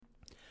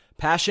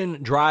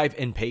Passion, drive,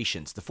 and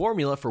patience. The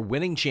formula for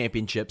winning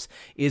championships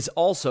is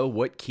also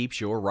what keeps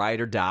your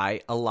ride or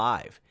die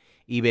alive.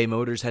 eBay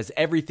Motors has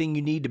everything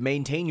you need to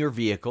maintain your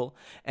vehicle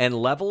and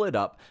level it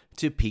up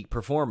to peak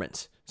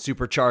performance.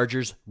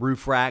 Superchargers,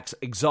 roof racks,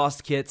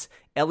 exhaust kits,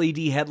 LED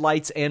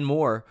headlights, and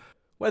more.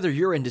 Whether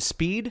you're into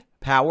speed,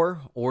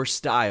 power, or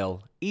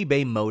style,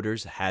 eBay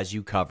Motors has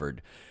you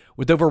covered.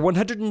 With over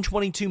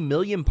 122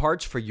 million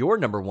parts for your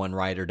number one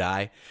ride or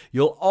die,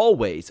 you'll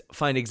always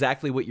find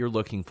exactly what you're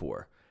looking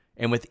for.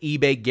 And with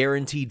eBay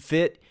Guaranteed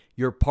Fit,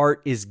 your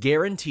part is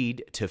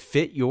guaranteed to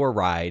fit your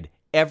ride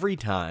every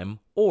time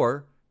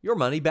or your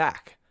money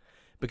back.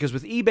 Because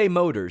with eBay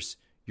Motors,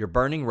 you're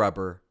burning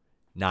rubber,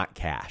 not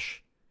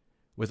cash.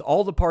 With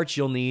all the parts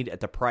you'll need at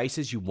the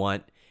prices you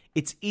want,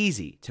 it's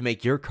easy to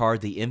make your car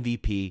the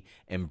MVP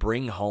and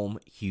bring home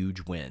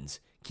huge wins.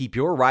 Keep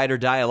your ride or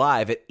die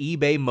alive at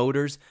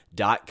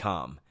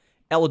ebaymotors.com.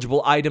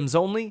 Eligible items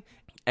only.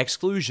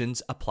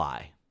 Exclusions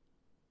apply.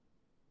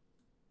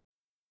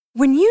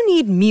 When you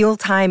need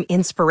mealtime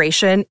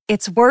inspiration,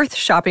 it's worth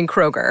shopping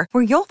Kroger,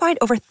 where you'll find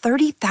over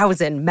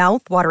 30,000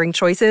 mouth-watering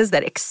choices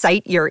that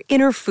excite your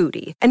inner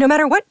foodie. And no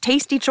matter what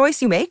tasty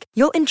choice you make,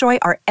 you'll enjoy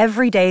our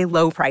everyday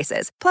low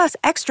prices, plus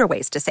extra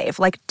ways to save,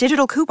 like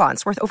digital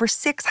coupons worth over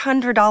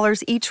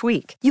 $600 each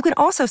week. You can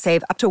also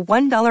save up to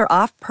 $1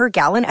 off per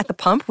gallon at the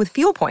pump with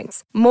fuel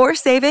points. More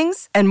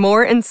savings and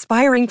more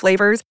inspiring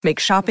flavors make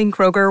shopping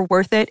Kroger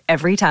worth it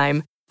every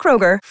time.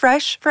 Kroger,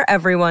 fresh for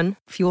everyone.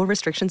 Fuel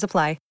restrictions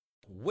apply.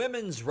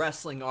 Women's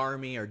Wrestling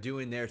Army are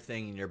doing their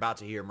thing, and you're about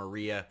to hear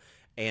Maria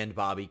and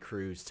Bobby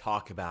Cruz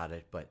talk about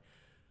it, but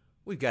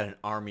we've got an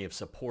army of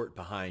support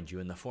behind you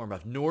in the form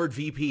of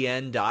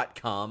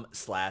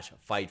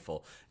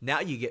NordVPN.com/Fightful. Now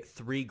you get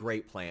 3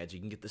 great plans.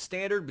 You can get the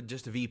standard with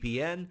just a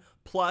VPN,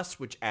 Plus,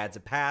 which adds a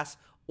pass,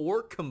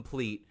 or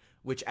Complete,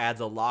 which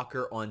adds a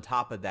locker on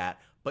top of that,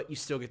 but you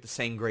still get the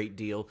same great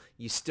deal.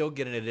 You still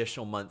get an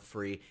additional month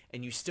free,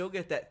 and you still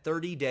get that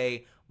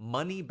 30-day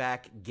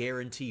money-back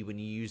guarantee when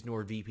you use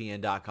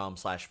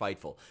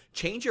NordVPN.com/Fightful.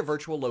 Change your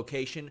virtual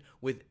location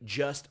with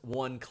just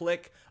one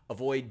click.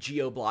 Avoid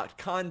geo-blocked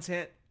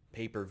content,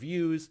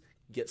 pay-per-views,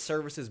 get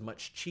services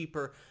much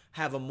cheaper,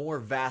 have a more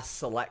vast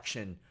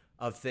selection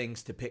of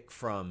things to pick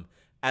from,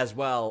 as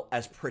well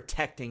as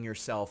protecting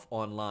yourself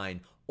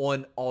online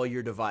on all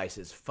your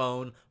devices: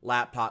 phone,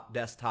 laptop,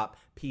 desktop,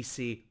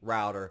 PC,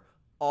 router,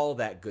 all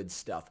that good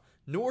stuff.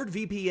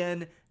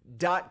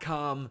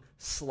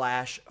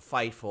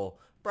 NordVPN.com/Fightful.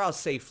 Browse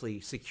safely,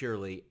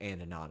 securely, and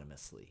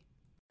anonymously.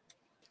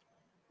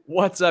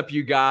 What's up,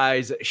 you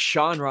guys?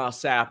 Sean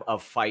Ross Sapp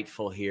of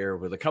Fightful here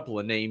with a couple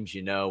of names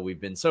you know. We've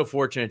been so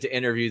fortunate to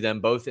interview them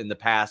both in the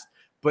past,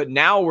 but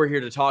now we're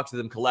here to talk to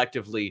them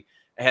collectively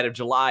ahead of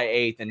July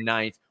 8th and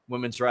 9th,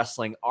 Women's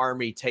Wrestling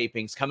Army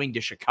tapings coming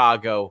to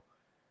Chicago.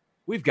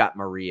 We've got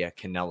Maria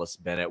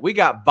Kanellis-Bennett. We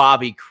got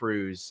Bobby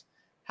Cruz.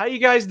 How you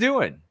guys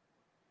doing?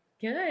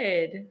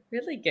 Good.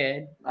 Really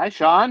good. Hi,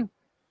 Sean.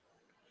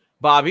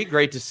 Bobby,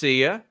 great to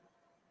see you.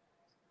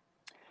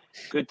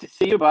 Good to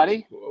see you,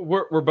 buddy.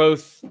 We're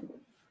both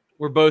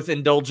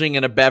indulging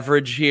in a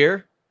beverage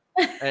here,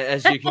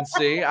 as you can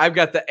see. I've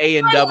got the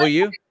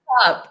A&W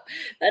cup.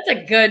 That's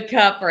a good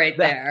cup right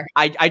there.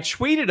 I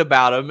tweeted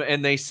about them,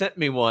 and they sent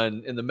me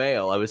one in the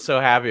mail. I was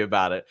so happy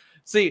about it.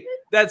 See,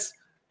 that's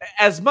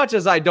as much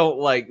as I don't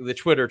like the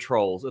Twitter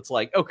trolls. It's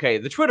like, okay,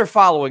 the Twitter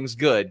following's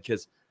good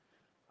because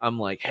I'm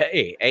like,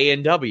 hey,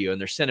 A&W, and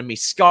they're sending me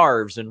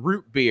scarves and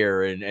root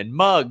beer and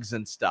mugs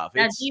and stuff.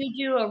 Now, do you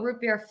do a root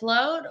beer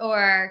float,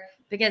 or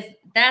because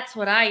that's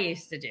what I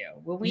used to do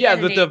when we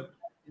the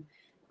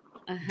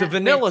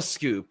vanilla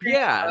scoop,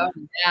 yeah.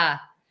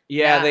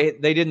 They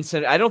didn't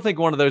send. I don't think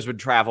one of those would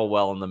travel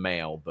well in the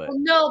mail, but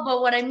no.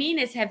 But what I mean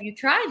is, have you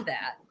tried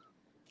that?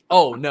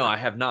 Oh no, I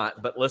have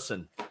not. But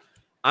listen,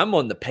 I'm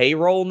on the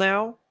payroll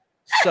now,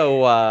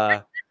 so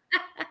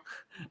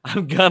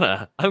I'm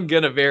gonna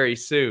very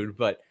soon.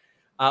 But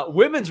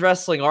Women's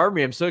Wrestling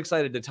Army, I'm so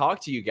excited to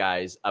talk to you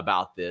guys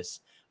about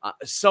this.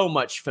 So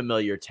much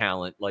familiar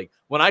talent. Like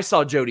when I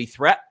saw Jody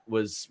Threat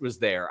was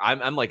there,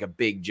 I'm like a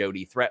big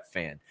Jody Threat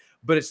fan.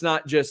 But it's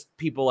not just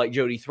people like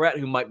Jody Threat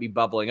who might be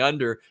bubbling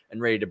under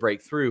and ready to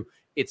break through.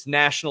 It's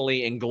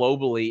nationally and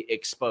globally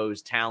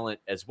exposed talent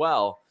as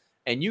well.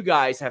 And you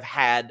guys have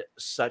had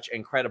such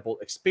incredible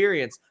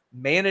experience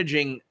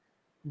managing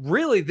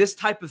really this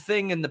type of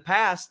thing in the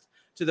past,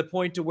 to the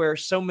point to where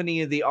so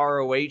many of the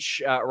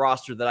ROH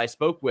roster that I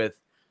spoke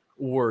with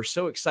were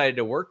so excited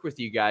to work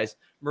with you guys.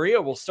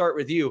 Maria, we'll start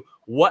with you.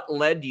 What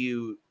led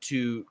you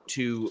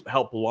to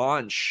help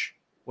launch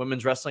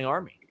Women's Wrestling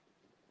Army?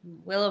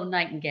 Willow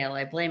Nightingale.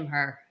 I blame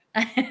her.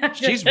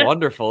 She's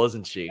wonderful,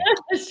 isn't she?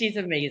 She's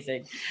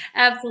amazing.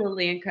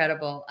 Absolutely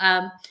incredible.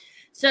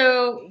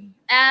 So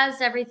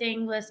as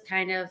everything was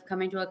kind of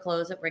coming to a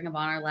close at Ring of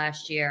Honor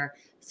last year,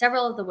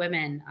 several of the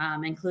women,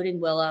 including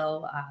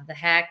Willow, the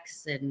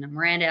Hex, and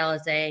Miranda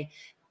Alizé,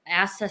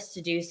 asked us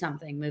to do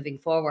something moving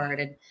forward.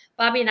 And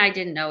Bobby and I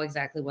didn't know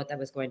exactly what that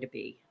was going to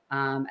be.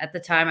 At the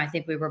time, I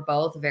think we were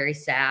both very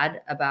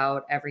sad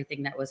about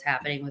everything that was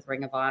happening with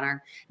Ring of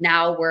Honor.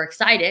 Now we're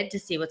excited to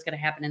see what's going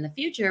to happen in the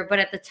future. But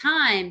at the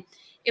time,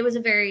 it was a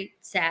very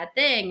sad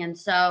thing. And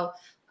so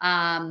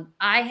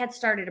I had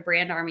started a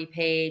Brand Army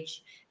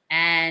page,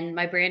 and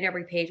my Brand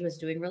Army page was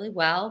doing really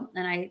well.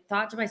 And I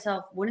thought to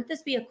myself, wouldn't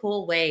this be a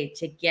cool way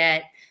to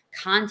get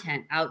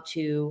content out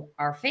to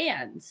our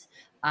fans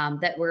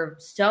that were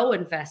so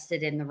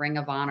invested in the Ring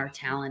of Honor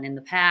talent in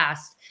the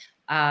past?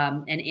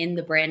 And in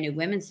the brand new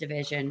women's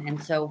division.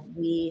 And so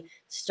we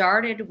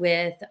started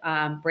with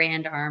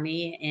Brand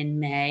Army in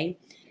May,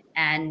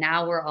 and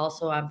now we're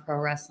also on Pro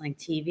Wrestling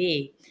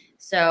TV.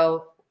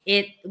 So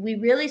we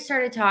really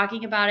started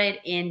talking about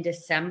it in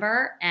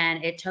December,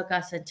 and it took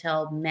us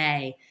until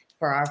May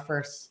for our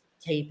first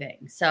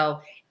taping. So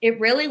it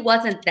really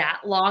wasn't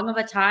that long of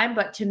a time,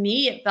 but to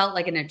me, it felt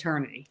like an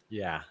eternity.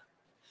 Yeah.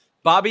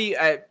 Bobby,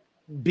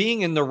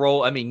 being in the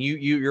role, I mean,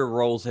 your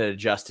roles had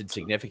adjusted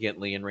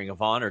significantly in Ring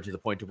of Honor to the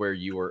point to where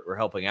you were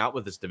helping out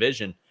with this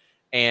division.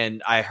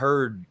 And I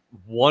heard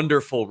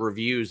wonderful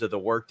reviews of the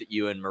work that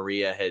you and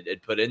Maria had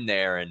put in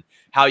there and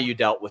how you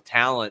dealt with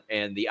talent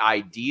and the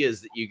ideas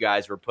that you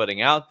guys were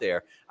putting out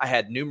there. I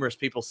had numerous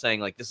people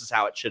saying, like, this is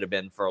how it should have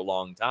been for a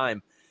long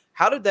time.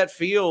 How did that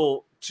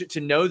feel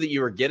to know that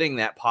you were getting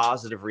that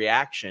positive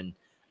reaction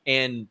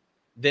and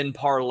then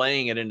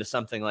parlaying it into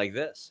something like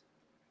this?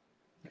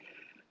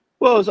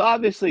 Well, it was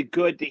obviously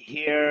good to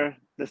hear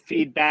the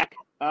feedback,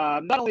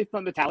 not only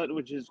from the talent,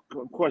 which is,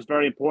 of course,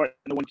 very important,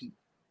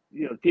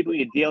 the people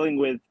you're dealing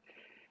with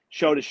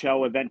show to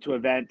show, event to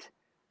event,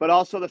 but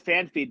also the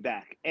fan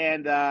feedback.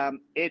 And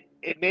it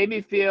made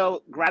me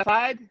feel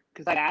gratified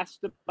because I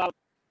asked about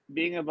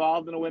being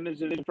involved in a women's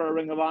division for a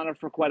Ring of Honor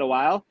for quite a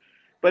while.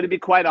 But to be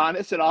quite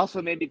honest, it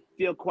also made me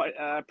feel quite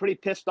pretty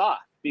pissed off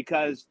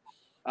because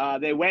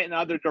they went in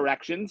other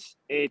directions.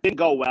 It didn't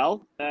go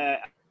well.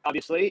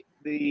 Obviously,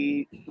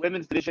 the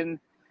women's division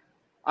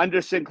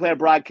under Sinclair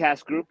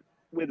Broadcast Group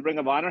with Ring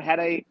of Honor had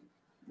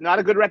not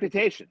a good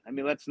reputation. I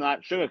mean, let's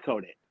not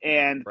sugarcoat it,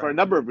 and for a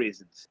number of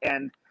reasons.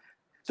 And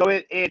so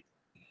I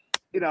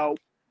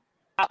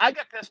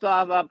get pissed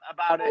off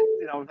about it.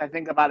 I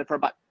think about it for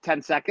about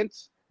 10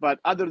 seconds. But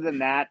other than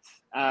that,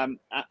 I'm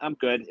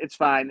good. It's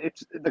fine.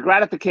 It's the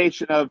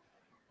gratification of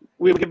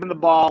we were given the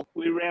ball,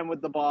 we ran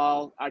with the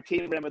ball, our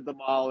team ran with the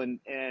ball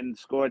and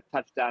scored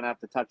touchdown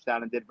after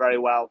touchdown and did very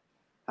well.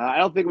 I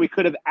don't think we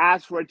could have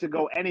asked for it to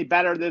go any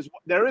better.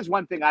 There is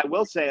one thing I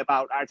will say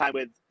about our time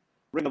with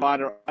Ring of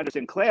Honor under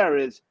Sinclair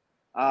is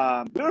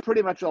we were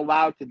pretty much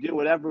allowed to do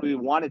whatever we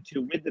wanted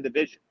to with the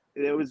division.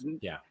 There was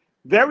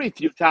very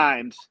few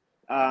times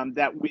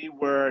that we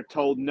were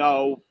told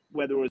no,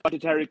 whether it was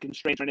budgetary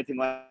constraints or anything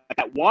like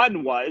that.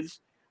 One was,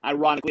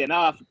 ironically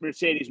enough,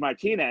 Mercedes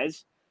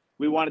Martinez.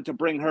 We wanted to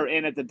bring her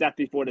in at the Death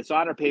Before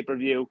Dishonor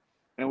pay-per-view,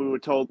 and we were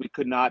told we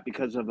could not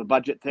because of a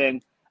budget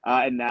thing.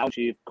 And now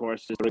she, of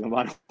course, is the Ring of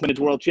Honor Women's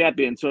World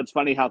Champion. So it's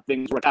funny how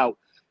things work out.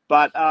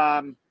 But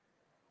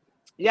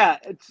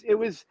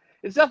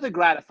it's definitely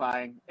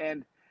gratifying.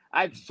 And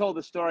I've told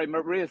the story.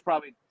 Maria's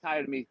probably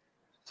tired of me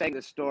saying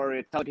this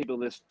story, telling people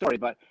this story.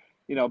 But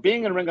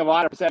being in Ring of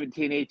Honor for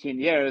 17, 18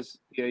 years,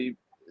 you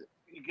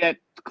get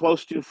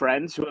close to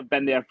friends who have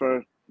been there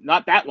for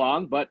not that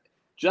long, but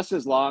just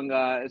as long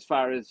as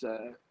far as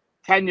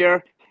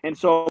tenure and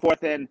so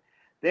forth. And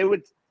they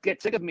would get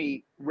sick of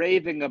me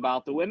raving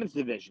about the women's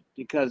division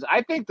because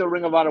I think the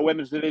Ring of Honor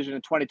women's division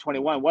in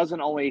 2021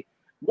 wasn't only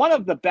one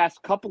of the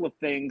best couple of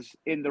things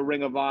in the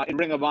Ring of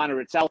Honor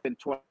itself in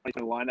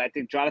 2021. I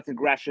think Jonathan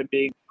Gresham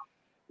being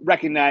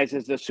recognized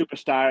as the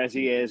superstar as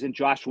he is, and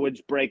Josh Wood's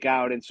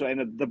breakout, and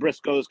the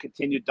Briscoes'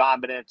 continued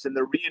dominance, and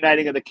the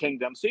reuniting of the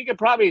Kingdom. So you could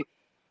probably,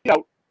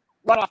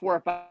 run off 4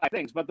 or 5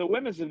 things, but the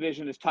women's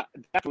division is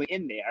definitely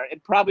in there,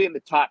 and probably in the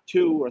top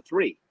 2 or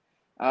 3.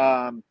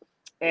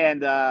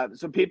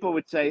 So people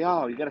would say,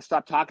 "Oh, you got to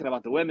stop talking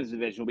about the women's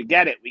division. We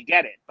get it.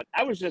 But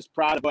I was just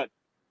proud of what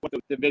the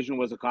division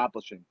was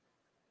accomplishing.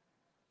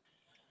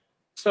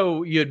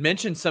 So you had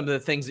mentioned some of the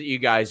things that you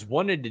guys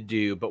wanted to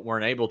do but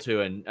weren't able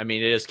to. And I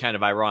mean, it is kind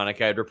of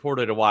ironic. I had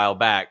reported a while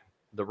back,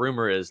 the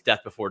rumor is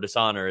Death Before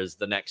Dishonor is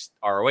the next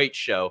ROH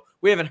show.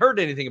 We haven't heard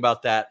anything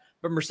about that,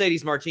 but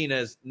Mercedes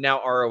Martinez,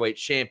 now ROH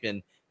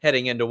champion,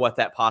 heading into what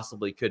that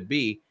possibly could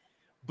be.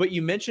 But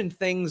you mentioned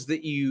things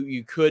that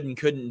you could and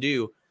couldn't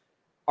do.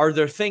 Are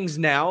there things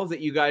now that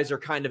you guys are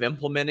kind of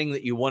implementing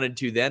that you wanted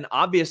to then?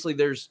 Obviously,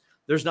 there's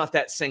not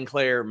that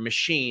Sinclair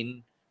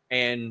machine,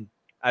 and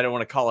I don't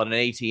want to call it an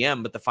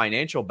ATM, but the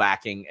financial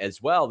backing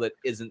as well that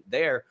isn't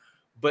there.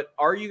 But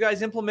are you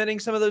guys implementing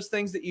some of those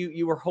things that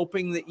you were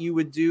hoping that you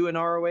would do in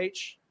ROH?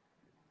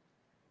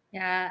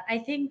 Yeah, I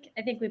think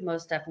we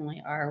most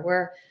definitely are.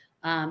 We're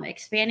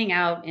expanding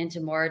out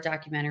into more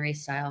documentary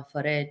style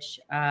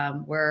footage.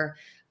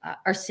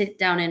 Our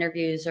sit-down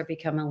interviews are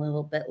becoming a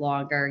little bit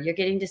longer. You're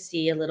getting to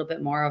see a little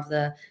bit more of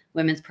the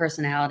women's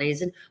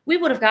personalities. And we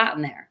would have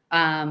gotten there,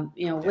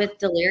 with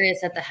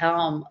Delirious at the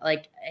helm.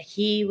 Like,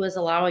 he was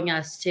allowing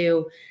us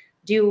to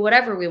do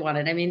whatever we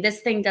wanted. I mean,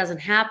 this thing doesn't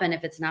happen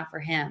if it's not for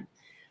him.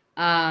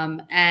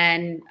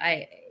 And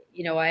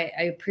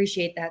I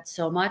appreciate that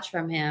so much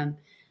from him,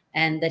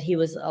 and that he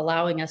was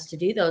allowing us to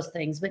do those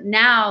things. But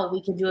now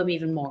we can do them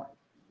even more.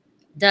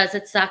 Does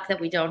it suck that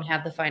we don't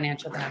have the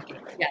financial backing?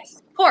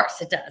 Yes, of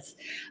course it does.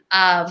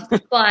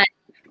 But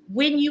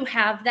when you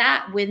have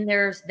that, when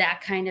there's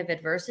that kind of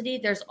adversity,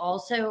 there's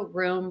also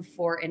room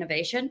for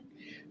innovation.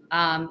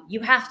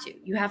 You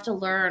have to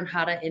learn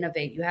how to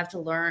innovate. You have to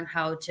learn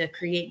how to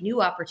create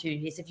new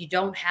opportunities if you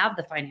don't have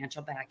the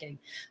financial backing.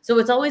 So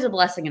it's always a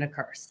blessing and a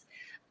curse.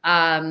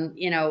 And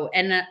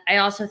I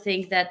also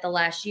think that the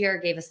last year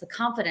gave us the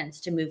confidence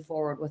to move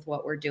forward with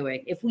what we're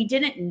doing. If we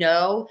didn't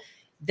know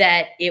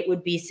that it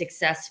would be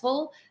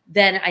successful,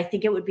 then I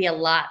think it would be a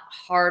lot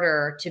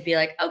harder to be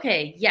like,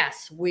 okay,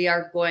 yes, we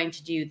are going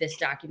to do this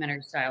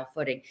documentary style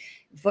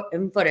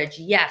footage.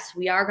 Yes,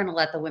 we are going to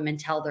let the women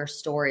tell their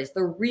stories,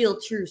 the real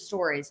true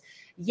stories.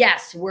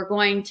 Yes, we're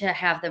going to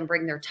have them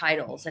bring their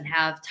titles and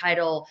have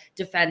title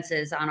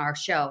defenses on our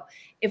show.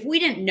 If we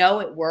didn't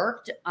know it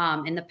worked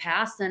in the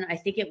past, then I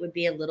think it would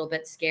be a little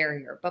bit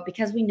scarier. But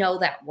because we know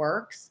that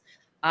works,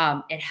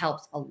 it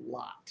helps a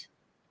lot.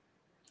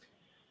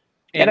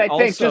 And I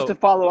think just to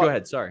follow up. Go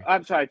ahead. Sorry.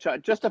 I'm sorry,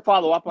 Chuck. Just to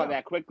follow up on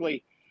that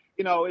quickly,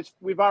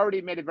 we've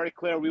already made it very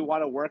clear we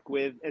want to work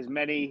with as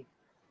many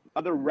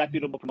other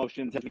reputable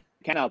promotions as we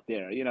can out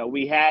there.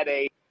 We had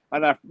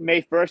on our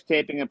May 1st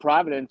taping in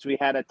Providence, we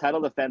had a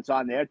title defense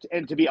on there.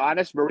 And to be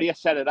honest, Maria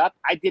set it up.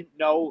 I didn't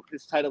know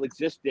this title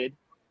existed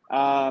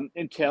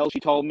until she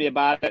told me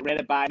about it, ran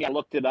it by me. I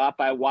looked it up.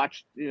 I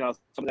watched,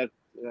 some of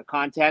the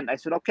content. I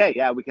said, okay,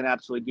 yeah, we can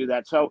absolutely do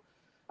that. So,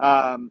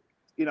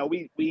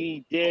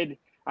 we did.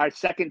 Our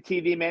second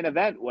TV main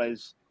event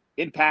was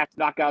Impact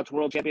Knockouts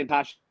World Champion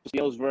Tasha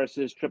Steelz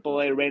versus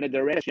AAA Reina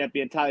de Reina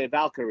champion Talia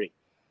Valkyrie.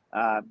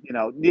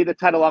 Neither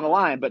title on the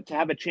line, but to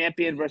have a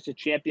champion versus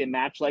champion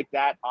match like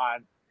that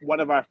on one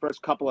of our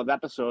first couple of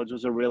episodes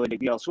was a really big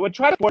deal. So we're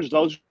trying to forge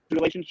those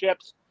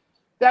relationships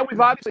that we've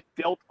obviously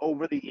built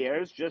over the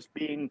years, just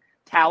being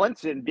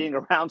talents and being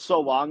around so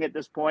long at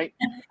this point.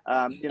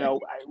 I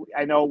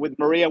know with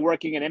Maria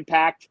working in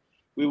Impact,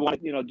 we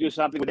want to, do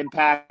something with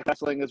Impact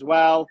Wrestling as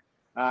well.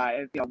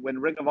 When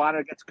Ring of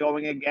Honor gets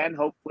going again,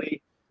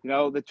 hopefully,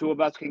 the two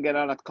of us can get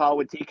on a call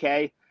with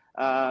TK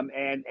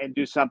and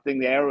do something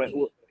there,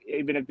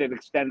 even if it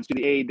extends to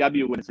the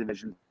AEW Women's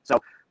Division. So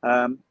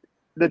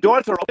the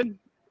doors are open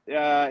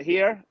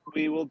here.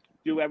 We will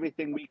do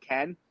everything we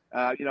can.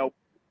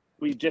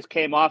 We just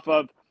came off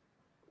of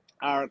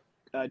our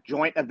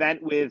joint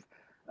event with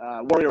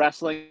Warrior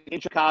Wrestling in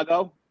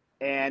Chicago,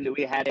 and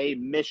we had a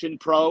Mission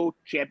Pro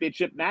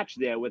championship match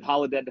there with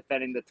Holiday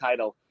defending the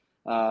title.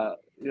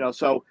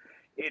 So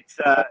it's,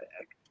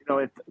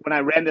 when I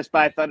ran this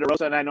by Thunder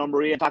Rosa, and I know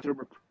Maria talked to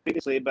her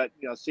previously, but,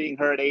 seeing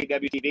her at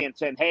AEW TV and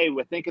saying, hey,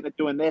 we're thinking of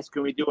doing this.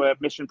 Can we do a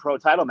Mission Pro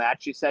title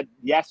match? She said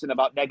yes in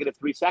about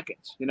 -3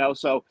 seconds,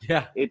 so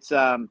yeah, it's,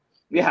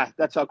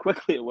 that's how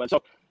quickly it was.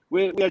 So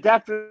we're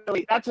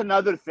definitely, that's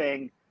another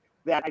thing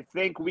that I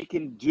think we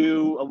can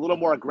do a little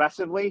more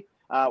aggressively.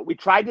 We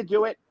tried to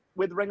do it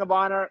with Ring of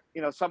Honor.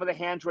 Some of the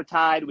hands were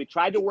tied. We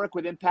tried to work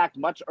with Impact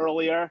much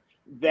earlier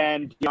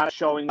than Deonna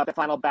showing up at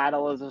Final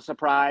Battle as a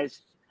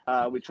surprise.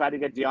 We tried to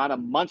get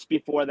Deonna months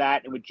before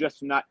that, and we're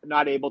just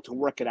not able to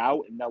work it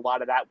out. And a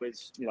lot of that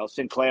was,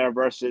 Sinclair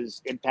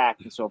versus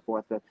Impact and so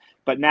forth.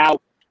 But now,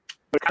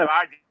 we're kind of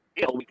our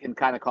deal. We can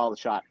kind of call the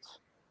shots.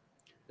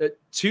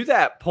 To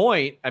that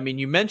point, I mean,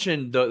 you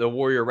mentioned the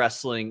Warrior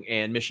Wrestling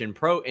and Mission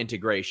Pro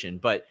integration,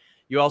 but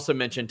you also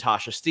mentioned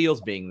Tasha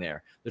Steelz being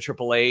there, the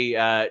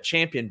AAA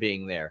champion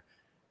being there.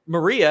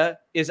 Maria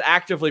is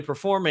actively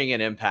performing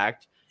in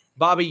Impact.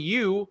 Bobby,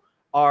 you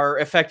are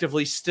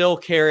effectively still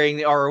carrying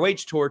the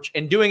ROH torch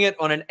and doing it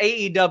on an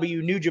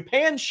AEW New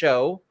Japan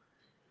show.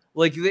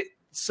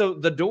 So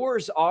the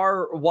doors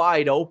are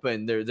wide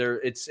open.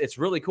 It's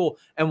really cool.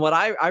 And what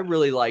I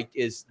really liked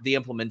is the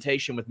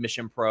implementation with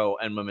Mission Pro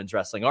and Women's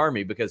Wrestling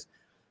Army, because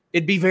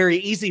it'd be very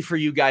easy for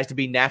you guys to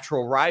be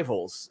natural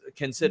rivals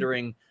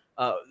considering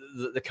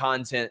the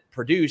content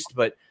produced.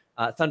 But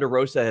Thunder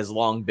Rosa has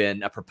long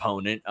been a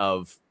proponent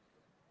of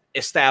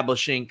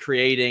establishing,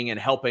 creating, and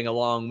helping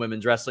along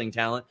women's wrestling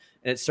talent.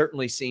 And it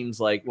certainly seems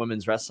like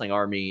Women's Wrestling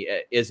Army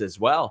is as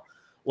well.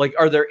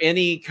 Are there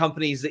any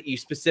companies that you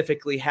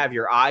specifically have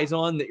your eyes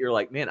on that you're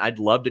like, man, I'd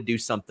love to do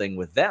something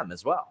with them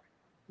as well?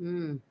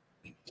 I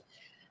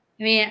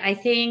mean, I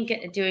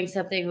think doing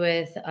something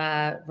with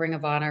Ring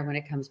of Honor when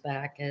it comes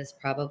back is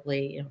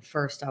probably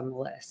first on the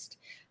list.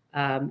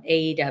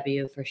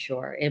 AEW for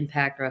sure,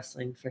 Impact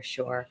Wrestling for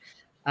sure.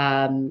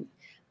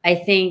 I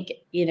think,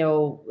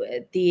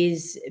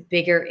 these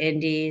bigger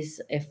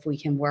indies, if we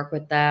can work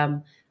with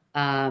them,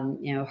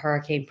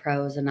 Hurricane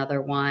Pro is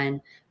another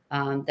one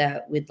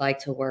that we'd like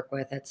to work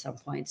with at some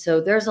point.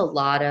 So there's a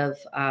lot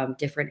of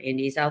different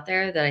indies out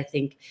there that I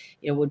think,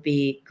 would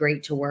be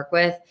great to work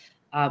with.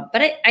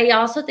 But I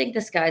also think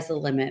the sky's the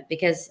limit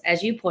because,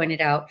 as you pointed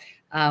out,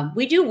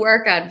 we do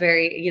work on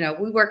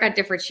we work on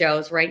different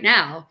shows right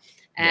now.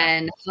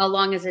 And how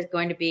long is it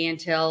going to be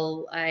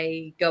until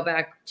I go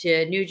back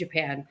to New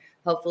Japan?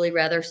 Hopefully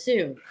rather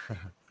soon.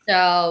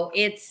 So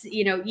it's,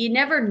 you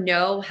never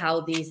know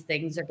how these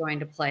things are going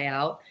to play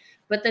out.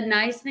 But the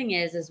nice thing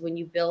is when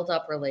you build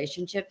up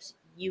relationships,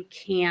 you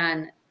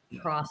can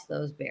cross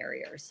those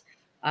barriers.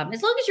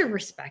 As long as you're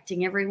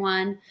respecting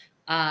everyone.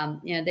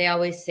 They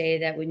always say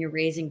that when you're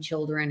raising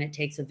children, it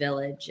takes a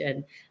village.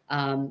 And,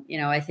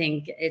 I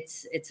think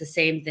it's the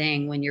same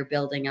thing when you're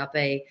building up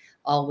a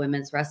all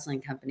women's wrestling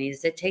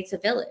companies. It takes a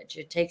village.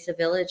 It takes a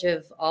village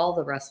of all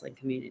the wrestling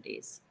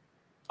communities.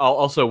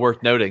 Also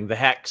worth noting, the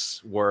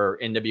Hex were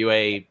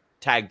NWA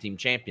tag team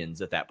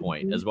champions at that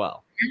point as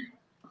well.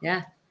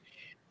 Yeah.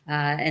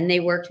 And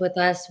they worked with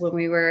us when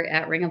we were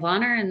at Ring of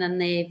Honor, and then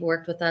they've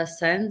worked with us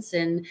since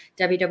in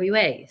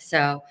WWA.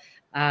 So,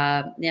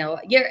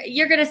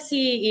 you're going to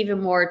see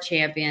even more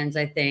champions,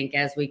 I think,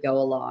 as we go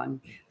along,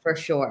 for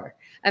sure.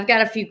 I've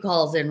got a few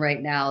calls in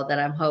right now that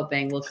I'm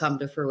hoping will come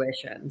to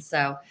fruition.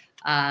 So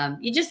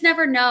you just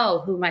never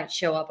know who might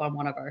show up on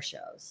one of our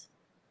shows.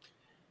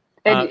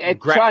 And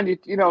Sean,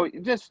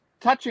 just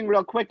touching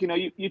real quick,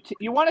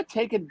 you want to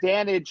take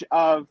advantage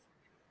of,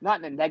 not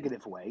in a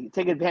negative way, you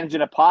take advantage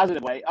in a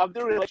positive way of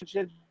the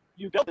relationships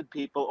you built with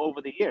people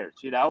over the years,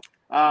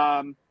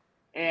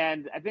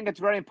 and I think it's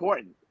very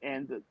important,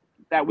 and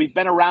that we've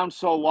been around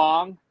so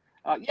long.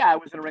 I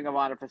was in Ring of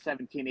Honor for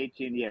 17,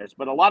 18 years,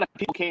 but a lot of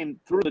people came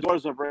through the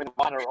doors of Ring of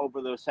Honor over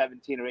those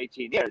 17 or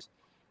 18 years.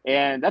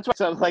 And that's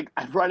why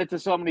I've run into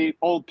so many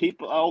old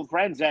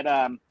friends at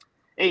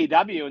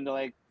AEW, and they're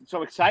like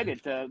so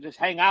excited to just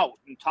hang out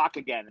and talk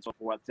again and so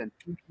forth. And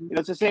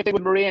it's the same thing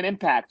with Maria and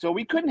Impact. So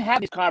we couldn't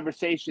have these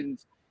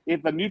conversations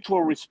if the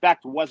mutual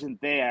respect wasn't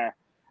there.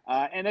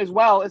 And as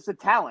well as the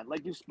talent,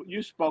 like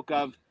you spoke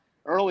of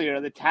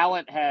earlier, the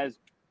talent has,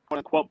 quote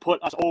unquote,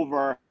 put us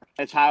over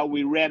as how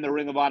we ran the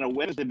Ring of Honor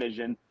women's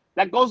division.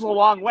 That goes a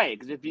long way,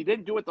 because if you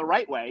didn't do it the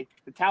right way,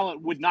 the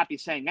talent would not be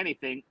saying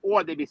anything,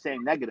 or they'd be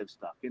saying negative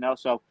stuff,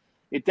 So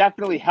it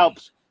definitely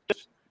helps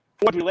just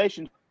forge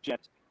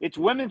relationships. It's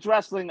Women's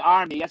Wrestling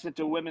Army. Yes, it's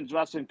a women's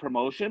wrestling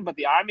promotion, but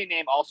the Army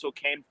name also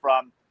came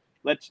from,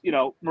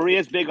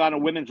 Maria's big on a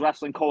women's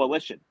wrestling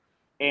coalition,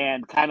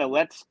 and kind of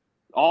let's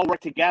all work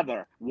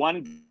together,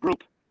 one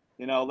group,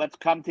 let's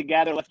come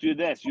together, let's do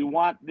this. You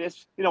want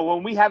this,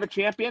 when we have a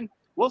champion,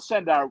 we'll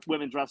send our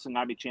Women's Wrestling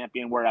Army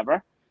champion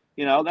wherever.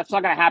 That's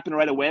not going to happen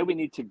right away. We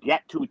need to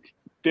get to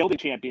building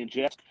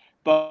championships,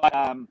 but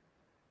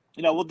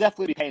we'll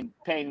definitely be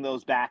paying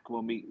those back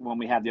when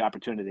we have the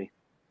opportunity.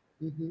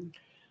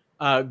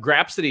 Mm-hmm.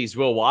 Grapsity's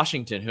Will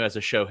Washington, who has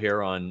a show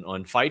here on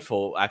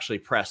Fightful, actually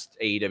pressed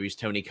AEW's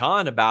Tony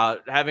Khan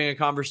about having a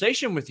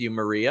conversation with you,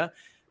 Maria.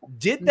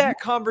 Did that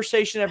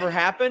conversation ever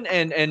happen?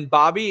 And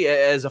Bobby,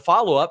 as a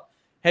follow-up,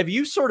 have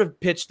you sort of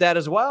pitched that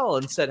as well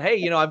and said,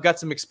 hey, I've got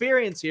some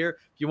experience here.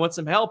 If you want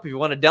some help, if you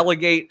want to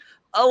delegate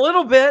a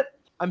little bit,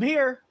 I'm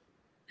here.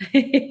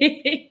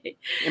 Hey,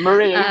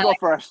 Maria, you go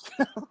first.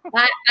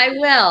 I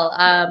will.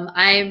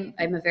 I'm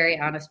a very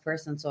honest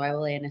person, so I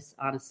will answer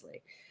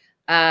honestly.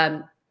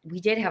 We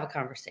did have a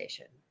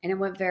conversation, and it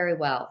went very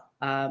well.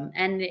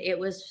 And it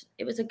was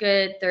a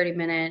good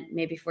 30-minute,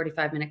 maybe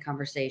 45-minute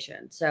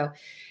conversation. So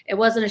it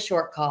wasn't a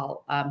short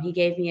call. He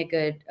gave me a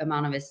good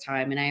amount of his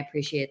time, and I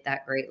appreciate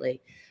that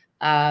greatly.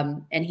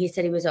 And he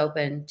said he was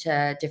open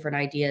to different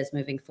ideas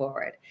moving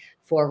forward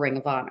for Ring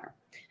of Honor.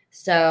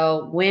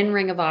 So when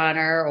Ring of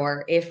Honor,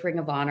 or if Ring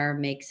of Honor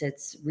makes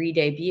its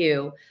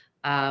re-debut,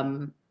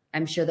 I'm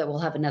sure that we'll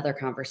have another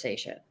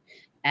conversation.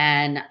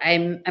 And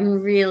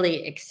I'm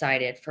really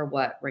excited for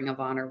what Ring of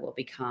Honor will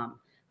become,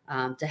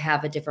 to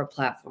have a different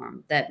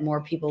platform that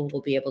more people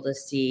will be able to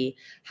see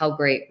how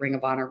great Ring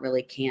of Honor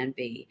really can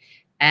be.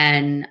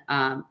 And,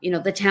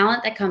 the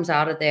talent that comes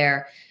out of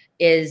there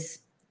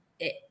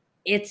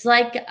it's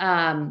like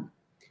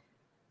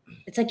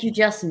you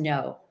just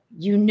know.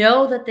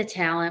 That the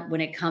talent,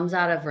 when it comes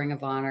out of Ring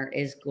of Honor,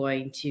 is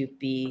going to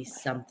be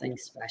something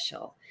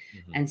special.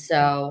 Mm-hmm. And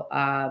so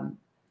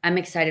I'm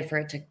excited for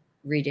it to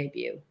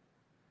re-debut.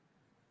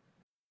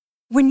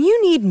 When you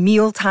need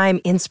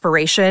mealtime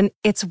inspiration,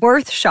 it's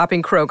worth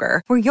shopping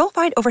Kroger, where you'll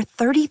find over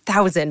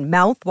 30,000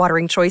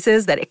 mouth-watering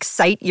choices that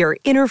excite your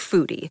inner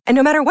foodie. And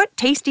no matter what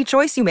tasty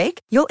choice you make,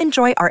 you'll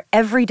enjoy our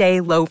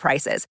everyday low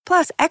prices,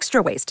 plus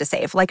extra ways to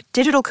save, like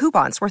digital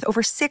coupons worth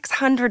over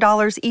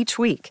 $600 each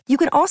week. You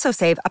can also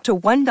save up to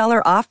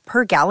 $1 off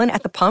per gallon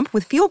at the pump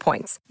with fuel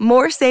points.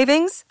 More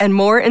savings and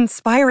more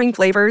inspiring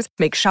flavors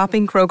make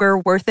shopping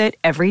Kroger worth it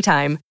every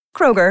time.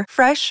 Kroger,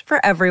 fresh for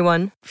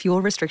everyone.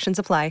 Fuel restrictions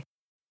apply.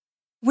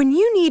 When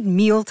you need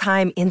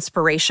mealtime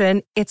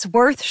inspiration, it's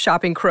worth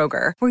shopping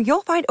Kroger, where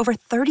you'll find over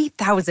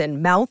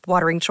 30,000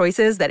 mouth-watering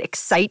choices that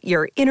excite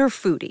your inner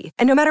foodie.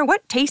 And no matter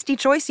what tasty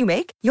choice you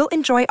make, you'll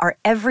enjoy our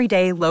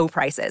everyday low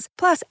prices,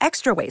 plus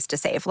extra ways to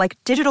save, like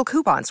digital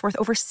coupons worth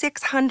over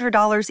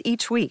 $600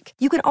 each week.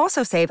 You can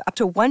also save up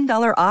to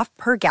 $1 off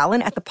per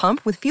gallon at the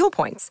pump with fuel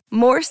points.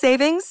 More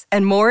savings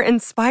and more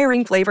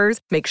inspiring flavors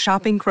make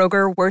shopping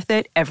Kroger worth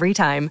it every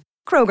time.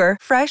 Kroger,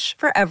 fresh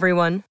for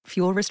everyone.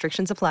 Fuel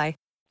restrictions apply.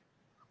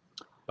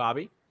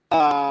 Bobby?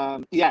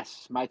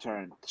 Yes, my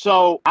turn.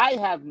 So I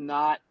have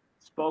not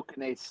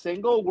spoken a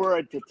single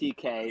word to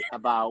TK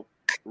about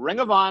Ring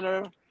of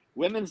Honor,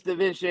 women's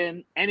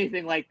division,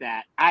 anything like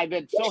that. I've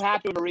been so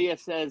happy when Maria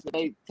says that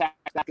they text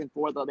back and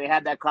forth, or they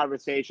had that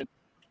conversation,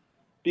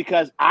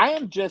 because I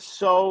am just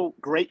so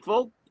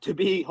grateful to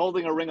be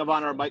holding a Ring of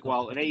Honor an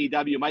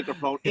AEW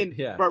microphone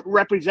for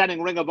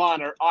representing Ring of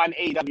Honor on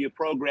AEW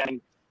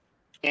programming.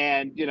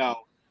 And,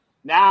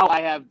 now I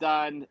have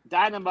done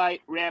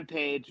Dynamite,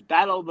 Rampage,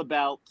 Battle of the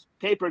Belts,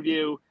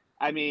 pay-per-view.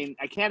 I mean,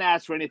 I can't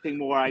ask for anything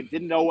more. I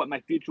didn't know what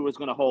my future was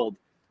going to hold.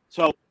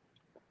 So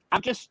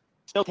I'm just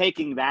still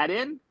taking that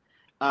in,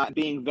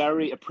 being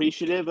very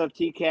appreciative of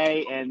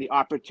TK and the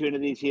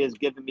opportunities he has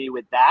given me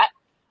with that.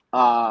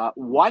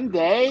 One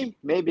day,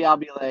 maybe I'll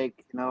be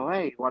like,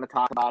 hey, you want to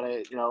talk about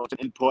it, some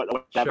input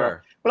or whatever.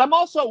 Sure. But I'm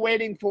also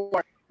waiting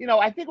for,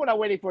 I think what I'm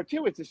waiting for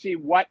too is to see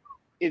what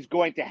is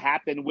going to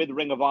happen with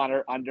Ring of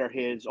Honor under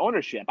his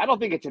ownership. I don't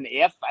think it's an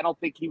if. I don't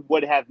think he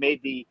would have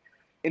made the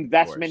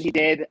investment he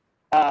did.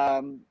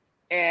 And,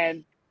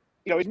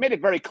 he's made it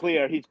very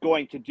clear he's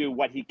going to do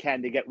what he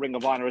can to get Ring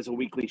of Honor as a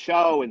weekly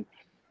show and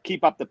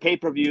keep up the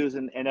pay-per-views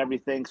and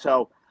everything.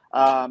 So,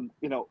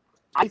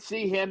 I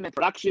see him in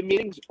production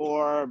meetings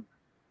or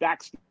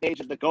backstage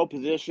at the go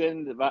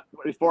position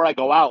before I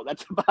go out.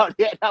 That's about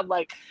it. I'm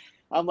like,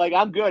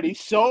 I'm good. He's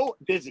so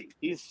busy.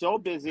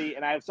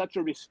 And I have such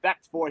a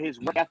respect for his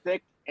work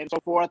ethic and so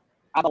forth.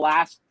 I'm the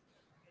last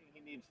thing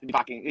he needs to be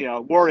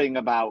talking, worrying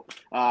about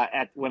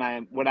when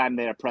I'm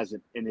there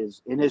present in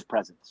his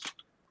presence.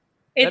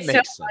 It's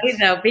so funny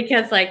though,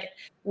 because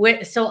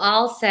so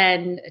I'll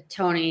send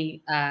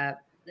Tony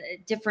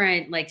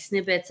different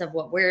snippets of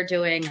what we're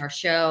doing, our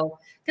show,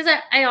 because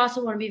I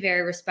also want to be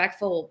very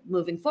respectful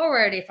moving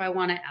forward. If I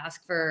want to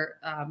ask for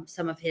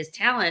some of his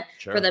talent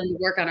for them to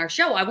work on our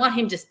show, I want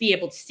him to be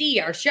able to see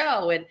our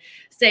show and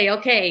say,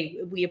 okay,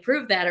 we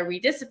approve that or we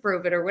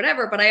disapprove it or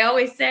whatever. But I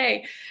always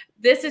say,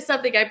 this is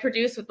something I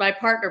produce with my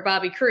partner,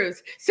 Bobby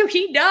Cruz. So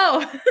he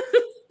knows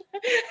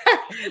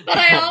that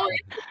I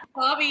always put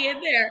Bobby in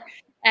there.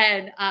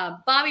 And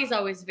Bobby's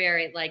always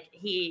very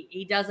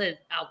he doesn't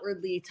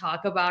outwardly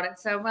talk about it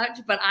so much,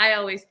 but I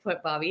always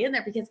put Bobby in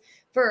there because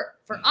for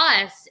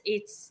us,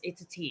 it's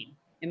a team.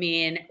 I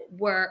mean,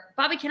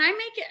 Bobby, can I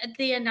make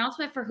the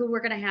announcement for who we're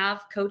going to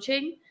have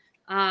coaching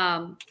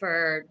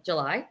for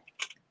July?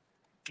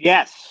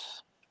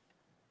 Yes.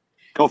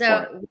 Go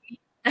for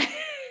it.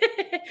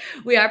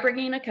 We are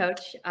bringing in a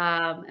coach,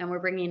 and we're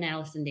bringing in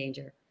Allison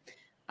Danger.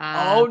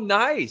 Oh,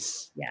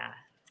 nice. Yeah.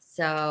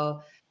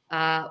 So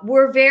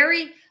we're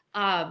very,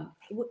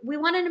 we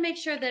wanted to make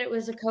sure that it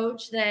was a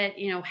coach that,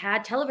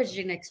 had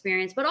television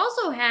experience, but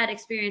also had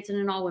experience in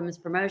an all women's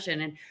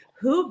promotion. And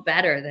who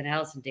better than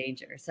Allison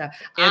Danger? So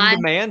in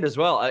demand as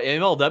well.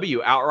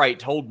 MLW outright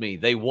told me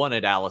they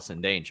wanted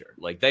Allison Danger.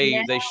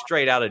 They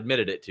straight out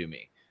admitted it to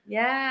me.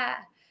 Yeah.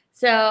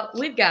 So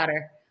we've got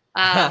her.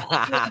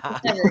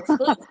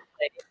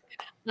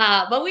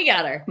 But we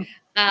got her.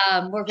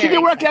 She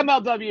can work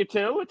MLW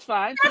too. It's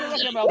fine. She can work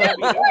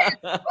MLW too.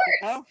 Of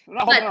course.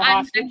 But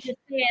I'm just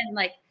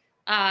saying,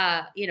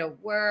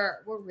 we're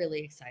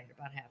really excited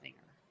about having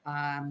her.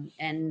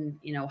 And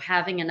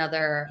having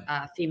another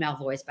female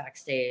voice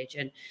backstage,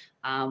 and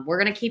we're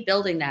going to keep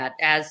building that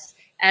as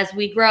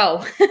we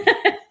grow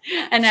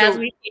and as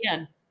we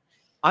can.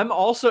 I'm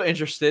also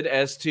interested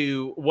as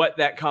to what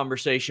that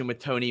conversation with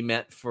Tony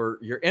meant for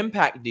your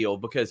Impact deal,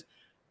 because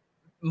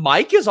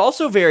Mike is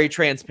also very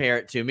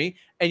transparent to me.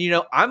 And,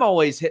 I'm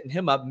always hitting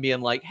him up and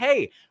being like,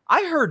 hey,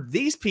 I heard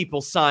these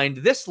people signed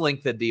this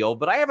length of deal,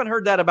 but I haven't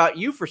heard that about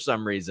you for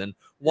some reason.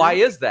 Why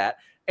is that?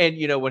 And,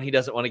 when he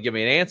doesn't want to give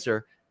me an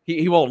answer,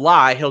 he won't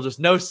lie. He'll just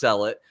no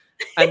sell it.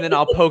 And then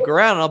I'll poke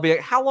around and I'll be like,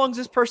 how long is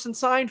this person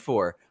signed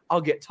for? I'll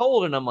get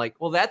told. And I'm like,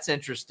 well, that's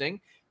interesting.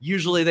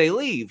 Usually they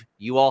leave.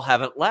 You all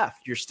haven't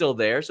left. You're still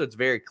there. So it's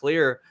very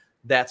clear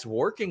that's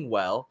working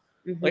well.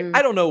 Mm-hmm.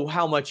 I don't know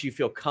how much you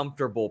feel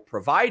comfortable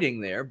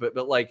providing there, but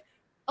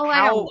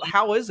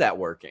how is that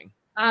working?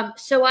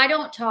 So I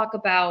don't talk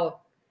about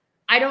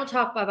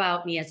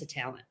me as a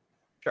talent.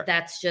 Sure.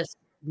 It's just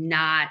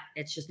not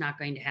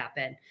going to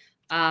happen.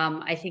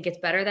 I think it's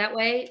better that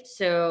way.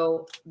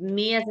 So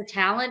me as a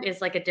talent is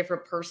like a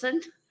different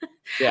person.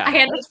 Yeah, I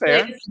had to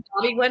say this to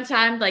Bobby one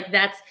time,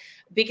 that's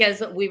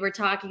because we were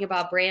talking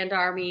about Brand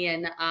Army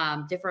and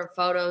different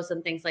photos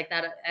and things like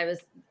that.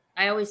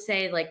 I always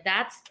say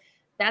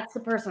that's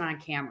the person on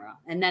camera.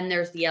 And then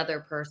there's the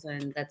other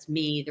person that's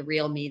me, the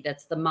real me,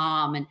 that's the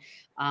mom and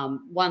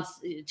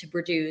wants to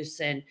produce.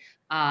 And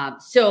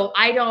so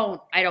I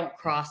don't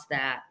cross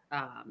that.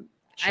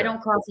 Sure. I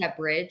don't cross that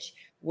bridge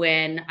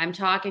when I'm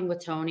talking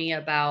with Tony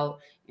about,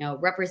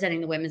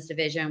 representing the women's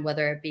division,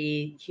 whether it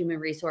be human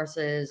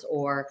resources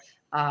or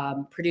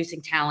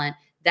producing talent.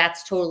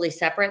 That's totally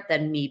separate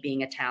than me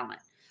being a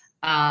talent.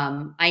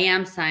 I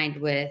am signed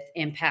with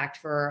Impact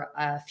for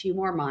a few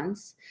more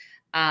months.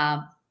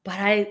 But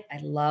I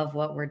love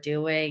what we're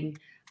doing.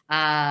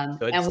 And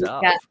we've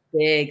got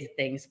big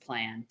things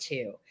planned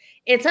too.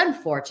 It's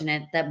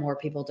unfortunate that more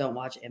people don't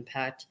watch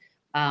Impact.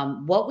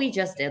 What we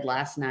just did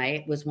last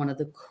night was one of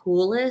the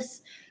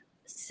coolest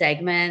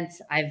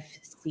segments I've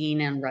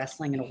seen in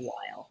wrestling in a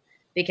while.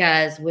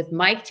 because with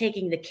Mike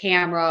taking the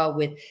camera,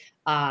 with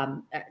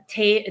and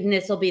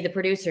this will be the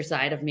producer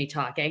side of me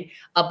talking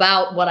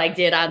about what I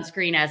did on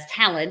screen as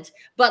talent,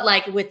 but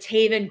like with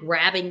Taven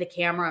grabbing the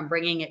camera and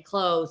bringing it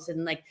close,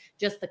 and like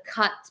just the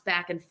cuts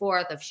back and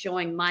forth of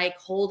showing Mike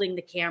holding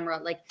the camera,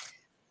 like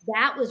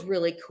that was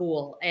really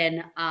cool.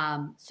 And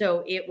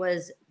so it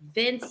was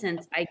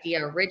Vincent's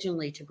idea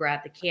originally to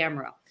grab the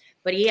camera,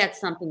 but he had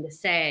something to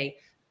say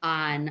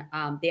on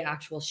the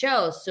actual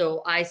show.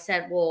 So I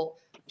said, well,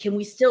 can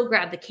we still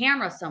grab the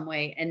camera some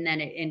way? And then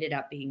it ended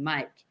up being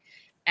Mike.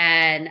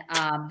 And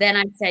then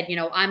I said,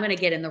 I'm going to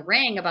get in the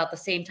ring about the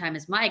same time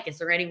as Mike. Is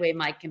there any way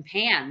Mike can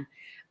pan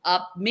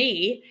up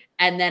me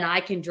and then I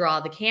can draw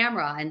the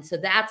camera? And so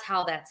that's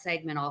how that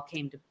segment all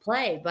came to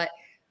play. But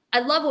I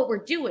love what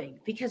we're doing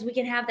because we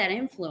can have that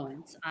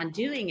influence on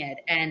doing it.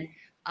 And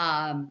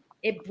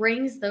it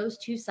brings those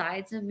two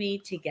sides of me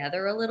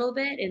together a little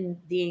bit in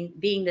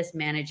being this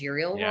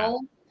managerial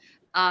role.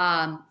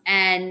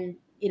 And,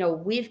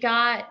 we've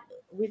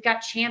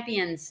got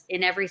champions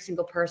in every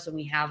single person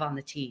we have on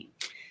the team.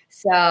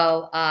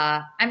 So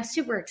I'm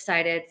super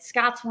excited.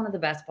 Scott's one of the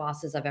best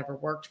bosses I've ever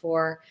worked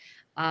for.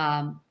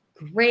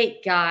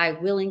 Great guy,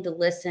 willing to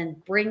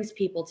listen, brings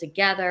people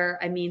together.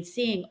 I mean,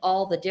 seeing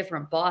all the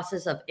different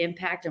bosses of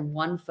Impact in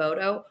one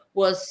photo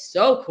was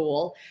so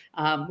cool,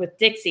 with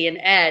Dixie and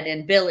Ed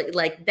and Billy.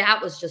 Like,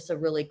 that was just a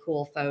really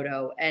cool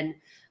photo. And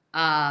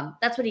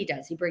that's what he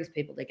does. He brings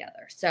people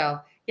together. So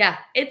yeah,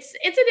 it's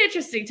an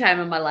interesting time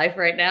in my life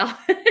right now.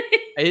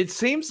 It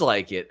seems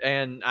like it.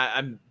 And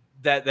I'm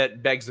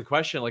that begs the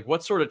question, like,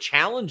 what sort of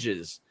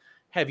challenges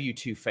have you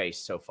two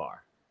faced so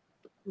far?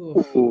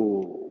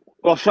 Ooh.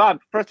 Well, Sean,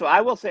 first of all,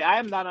 I will say I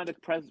am not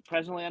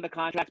presently under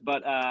contract,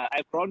 but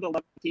I've grown to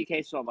love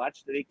TK so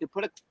much that he could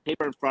put a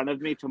paper in front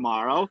of me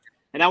tomorrow,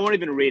 and I won't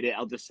even read it.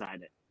 I'll just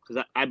sign it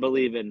because I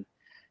believe in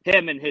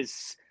him and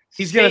his.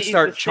 He's going to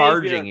start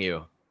charging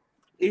you.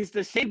 He's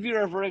the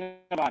savior of Ring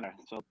of Honor,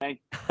 so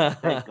thank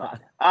God.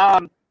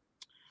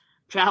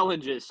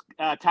 Challenges,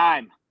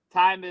 time.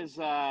 Time is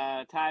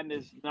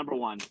number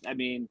one. I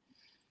mean,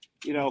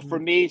 for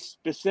me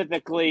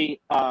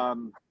specifically, I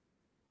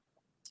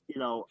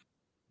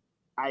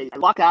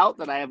luck out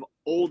that I have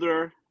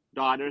older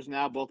daughters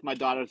now. Both my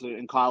daughters are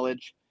in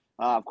college,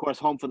 of course,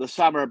 home for the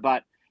summer,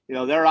 but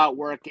they're out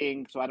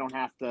working, so I don't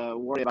have to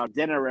worry about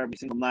dinner every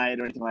single night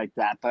or anything like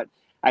that. But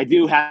I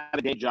do have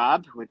a day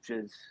job,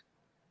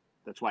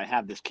 that's why I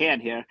have this can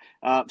here,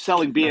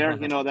 selling beer,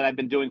 that I've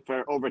been doing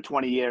for over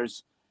 20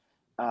 years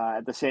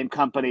at the same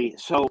company.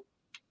 So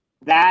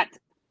that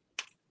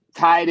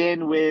tied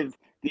in with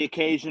the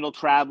occasional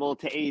travel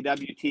to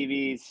AEW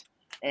TVs,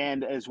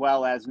 and as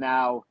well as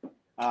now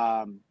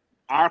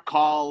our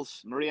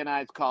calls, Maria and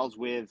I's calls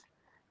with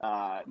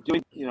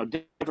doing,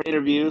 different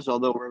interviews,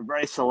 although we're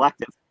very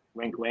selective,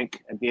 wink,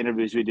 wink, at the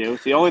interviews we do.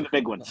 See, only the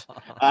big ones.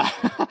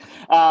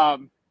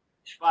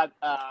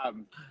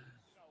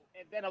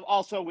 And then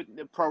also with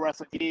the Pro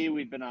Wrestling TV,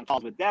 we've been on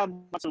calls with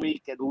them once a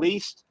week, at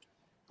least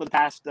for the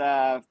past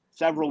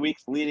several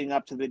weeks leading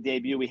up to the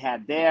debut we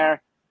had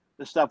there.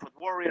 The stuff with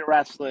Warrior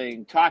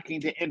Wrestling, talking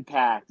to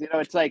Impact.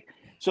 It's like,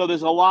 so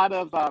there's a lot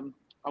of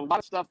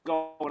stuff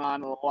going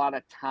on, a lot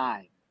of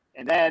time.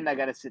 And then I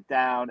got to sit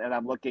down and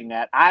I'm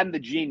the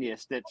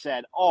genius that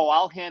said,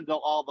 I'll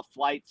handle all the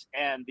flights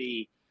and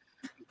the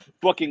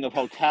booking of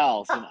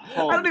hotels. And I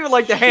don't even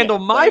like to handle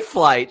my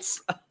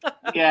flights.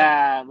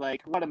 Yeah,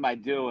 like, what am I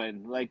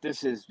doing? Like,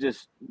 this is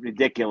just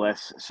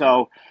ridiculous.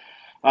 So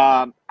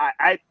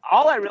I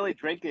all I really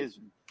drink is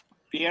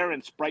beer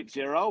and Sprite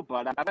Zero,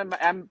 but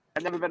I've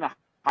never been a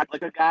hard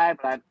liquor guy,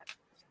 but I'm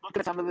looking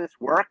at some of this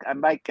work. I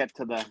might get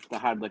to the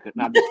hard liquor.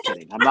 No, I'm just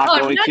kidding. I'm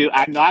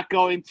not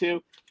going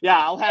to. Yeah,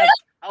 I'll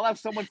have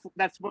someone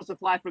that's supposed to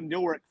fly from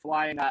Newark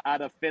flying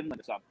out of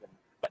Finland or something.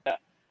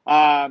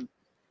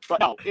 But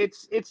no,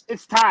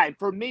 it's time.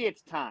 For me,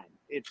 it's time.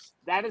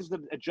 That is the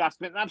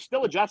adjustment, and I'm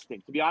still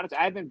adjusting. To be honest,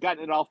 I haven't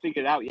gotten it all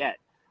figured out yet.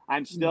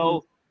 I'm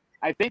still.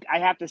 I think I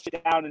have to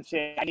sit down and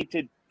say I need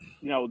to,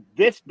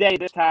 this day,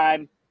 this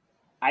time.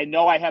 I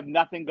know I have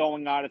nothing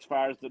going on as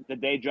far as the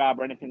day job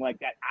or anything like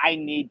that. I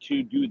need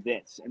to do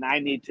this, and I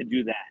need to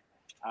do that.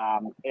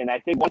 And I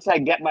think once I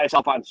get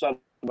myself on some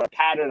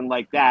pattern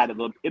like that,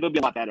 it'll be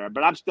a lot better.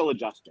 But I'm still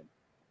adjusting.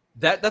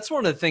 That's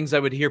one of the things I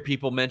would hear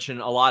people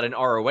mention a lot in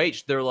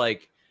ROH. They're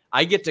like,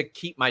 I get to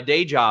keep my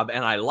day job,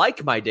 and I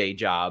like my day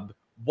job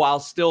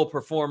while still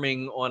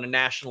performing on a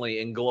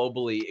nationally and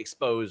globally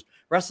exposed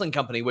wrestling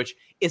company, which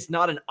is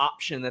not an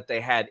option that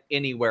they had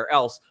anywhere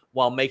else,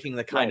 while making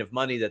the kind of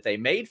money that they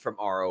made from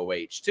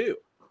ROH too.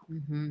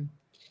 Mm-hmm.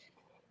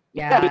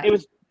 Yeah, it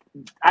was.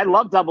 I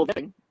love double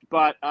dipping,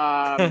 but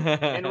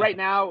and right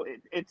now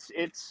it's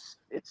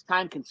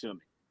time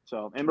consuming.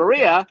 So, and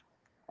Maria,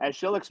 as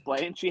she'll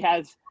explain, she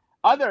has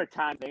other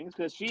time things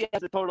because she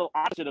has the total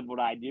opposite of what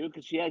I do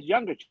because she has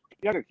younger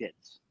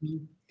kids.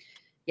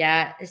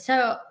 Yeah,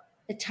 so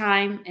the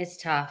time is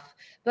tough,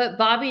 but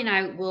Bobby and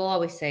I will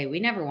always say we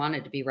never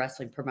wanted to be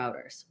wrestling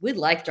promoters. We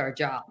liked our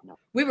job.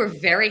 We were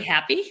very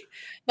happy,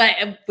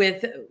 but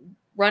with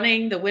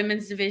running the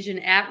women's division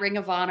at Ring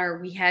of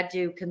Honor, we had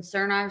to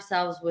concern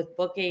ourselves with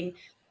booking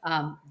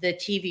the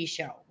TV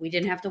show. We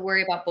didn't have to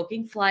worry about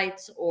booking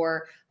flights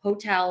or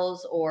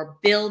hotels or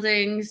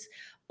buildings,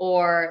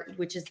 or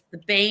which is the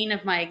bane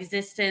of my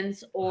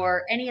existence,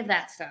 or any of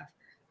that stuff.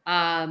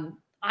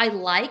 I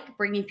like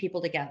bringing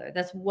people together.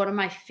 That's one of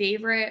my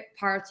favorite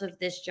parts of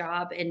this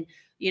job. And,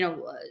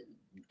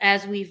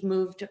 as we've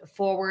moved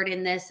forward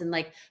in this and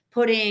like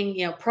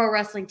putting, pro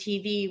wrestling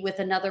TV with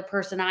another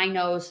person I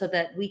know so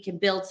that we can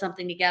build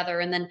something together,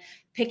 and then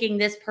picking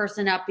this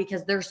person up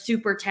because they're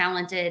super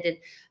talented.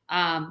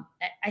 And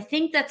I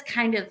think that's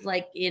kind of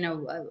like,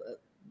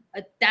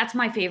 that's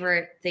my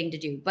favorite thing to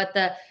do. But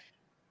the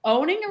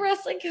owning a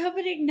wrestling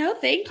company, no,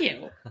 thank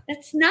you.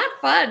 It's not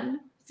fun.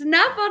 It's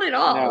not fun at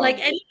all. No. Like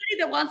anybody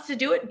that wants to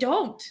do it,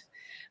 don't.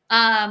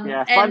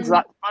 Fun's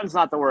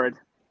not the word.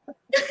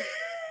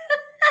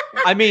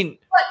 I mean,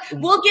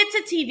 but we'll get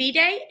to TV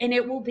day and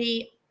it will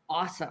be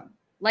awesome.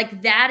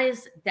 Like that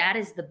is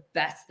the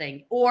best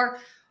thing. Or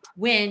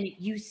when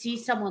you see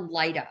someone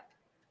light up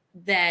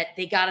that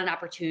they got an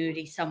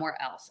opportunity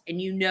somewhere else, and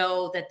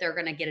that they're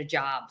going to get a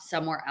job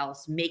somewhere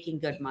else making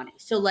good money.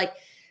 So like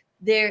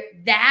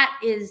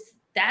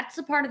that's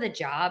a part of the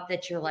job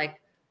that you're like,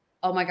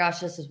 oh my gosh,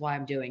 this is why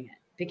I'm doing it.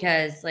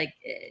 Because like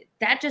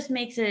that just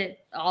makes it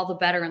all the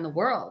better in the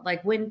world.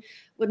 Like when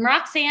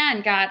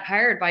Roxanne got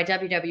hired by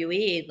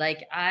WWE,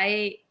 like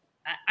I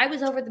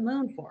was over the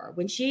moon for her.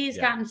 When she's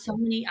gotten so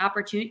many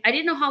opportunities, I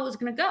didn't know how it was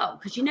going to go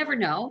because you never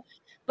know.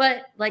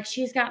 But like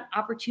she's got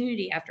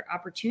opportunity after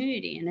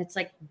opportunity, and it's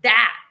like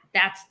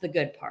that's the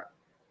good part.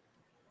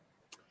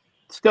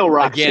 Still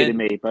Roxy to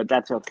me, but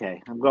that's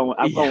okay. I'm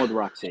going with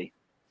Roxy.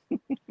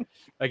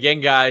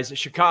 Again, guys,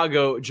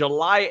 Chicago,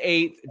 July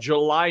 8th,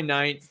 July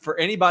 9th. For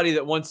anybody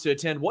that wants to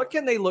attend, what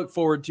can they look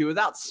forward to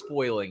without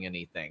spoiling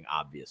anything,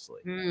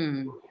 obviously?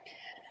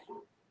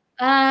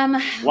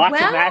 Lots of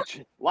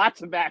matches.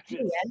 Lots of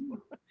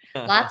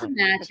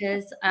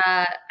matches.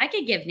 I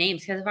could give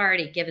names because I've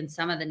already given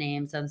some of the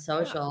names on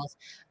socials.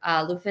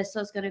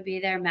 Lufisto's going to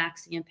be there.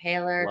 Maxie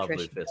Impaler,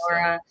 Trish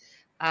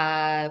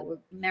Adora,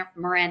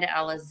 Miranda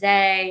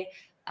Alizé.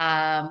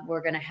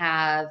 We're going to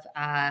have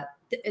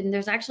and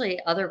there's actually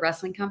other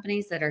wrestling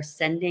companies that are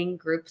sending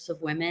groups of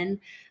women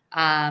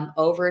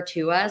over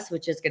to us,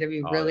 which is going to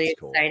be really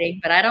exciting.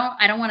 Cool. But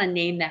I don't want to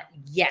name that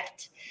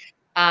yet,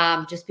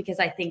 just because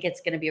I think it's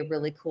going to be a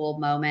really cool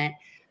moment.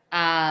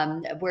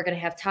 We're going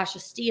to have Tasha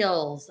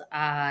Steelz.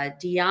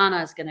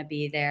 Deanna is going to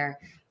be there.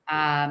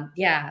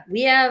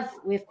 We have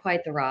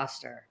quite the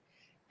roster.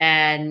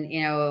 And,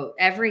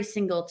 every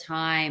single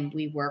time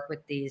we work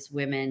with these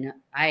women,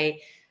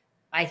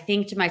 I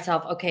think to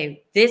myself,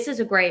 okay, this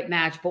is a great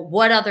match, but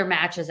what other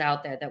matches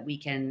out there that we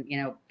can,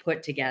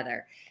 put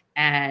together?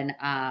 And,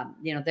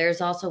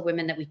 there's also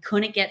women that we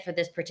couldn't get for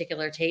this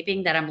particular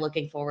taping that I'm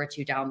looking forward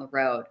to down the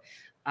road.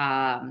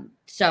 And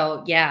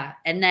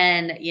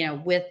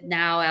then, with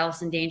now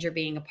Allison Danger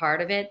being a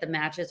part of it, the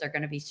matches are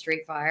going to be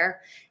straight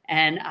fire,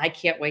 and I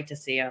can't wait to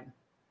see them.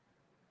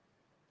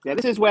 Yeah,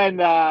 this is when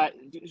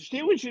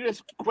see what you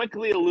just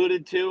quickly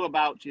alluded to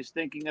about she's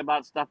thinking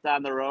about stuff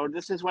down the road.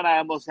 This is when I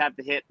almost have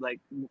to hit like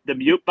the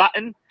mute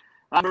button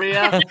on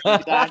Maria.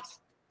 That's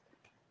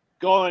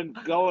going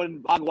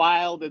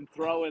wild and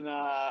throwing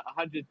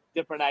 100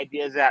 different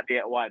ideas at me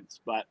at once.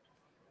 But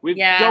we've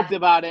joked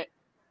about it.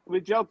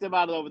 We've joked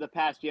about it over the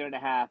past year and a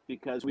half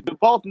because we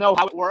both know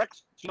how it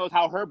works. She knows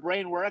how her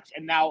brain works,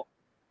 and now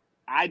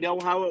I know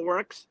how it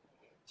works.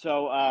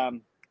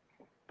 So,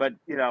 but,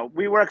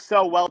 we work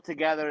so well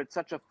together. It's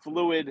such a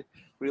fluid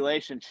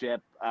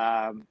relationship.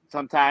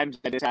 Sometimes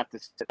I just have to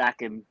sit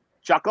back and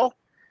chuckle.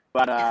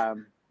 But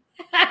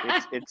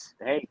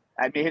hey,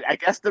 I mean, I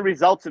guess the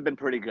results have been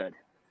pretty good.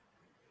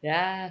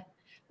 Yeah.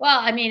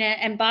 Well, I mean,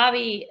 and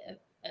Bobby's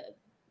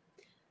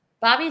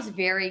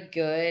very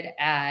good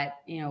at,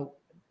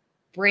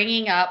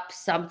 bringing up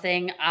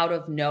something out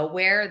of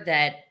nowhere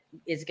that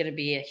is going to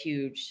be a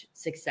huge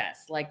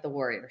success, like the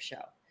Warrior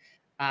Show.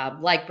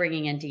 Like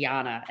bringing in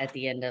Deanna at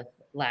the end of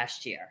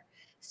last year.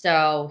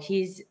 So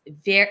he's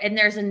and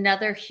there's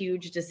another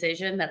huge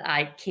decision that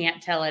I can't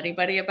tell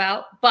anybody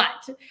about,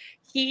 but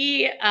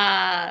he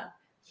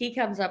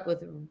comes up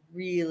with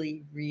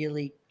really,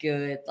 really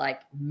good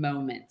like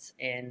moments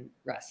in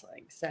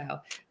wrestling. So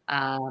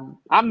I'm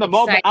the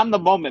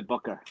moment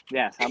booker.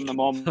 Yes, I'm the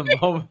moment. The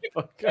moment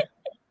booker.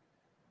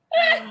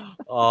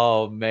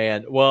 Oh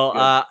man.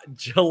 Well,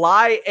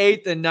 July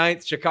 8th and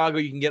 9th, Chicago.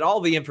 You can get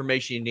all the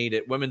information you need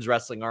at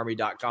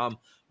womenswrestlingarmy.com.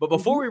 But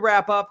before we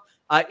wrap up,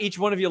 each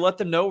one of you let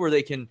them know where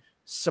they can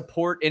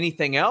support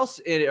anything else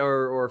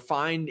or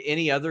find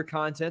any other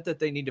content that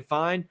they need to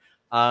find.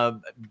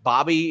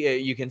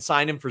 Bobby, you can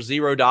sign him for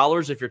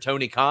 $0 if you're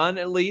Tony Khan,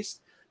 at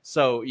least.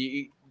 So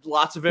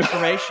lots of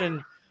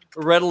information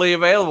readily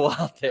available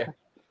out there.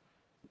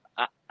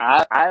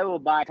 I will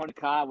buy Tony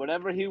Khan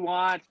whatever he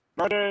wants.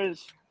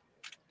 Burgers.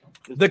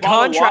 The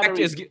contract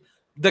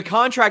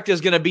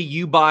is going to be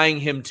you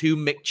buying him 2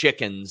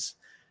 McChickens,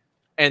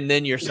 and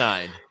then you're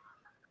signed.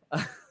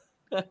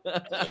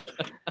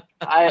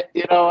 I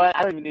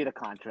don't even need a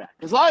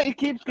contract. As long as he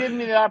keeps giving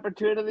me the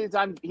opportunities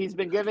he's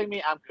been giving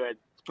me, I'm good.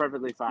 It's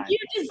perfectly fine. You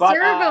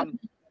deserve them.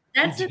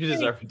 That's you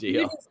deserve a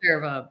deal. You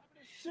deserve them.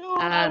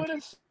 I would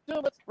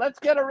assume let's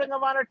get a Ring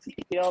of Honor TV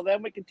deal,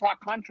 then we can talk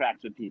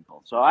contracts with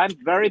people. So I'm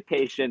very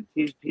patient.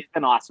 He's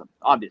been awesome.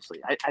 Obviously,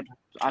 I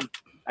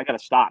gotta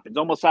stop. It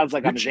almost sounds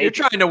like you're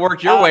trying to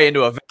work your way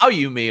into a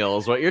value meal.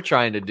 Is what you're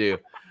trying to do.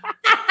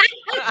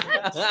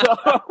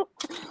 so,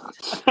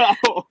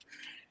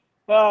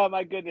 oh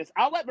my goodness!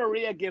 I'll let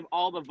Maria give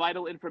all the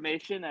vital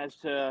information as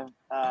to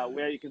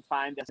where you can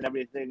find us and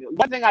everything.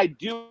 One thing I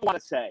do want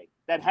to say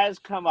that has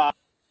come up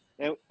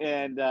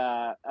and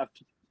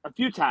a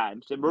few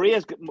times, and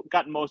Maria's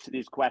gotten most of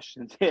these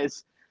questions,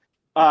 is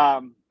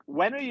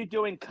when are you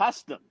doing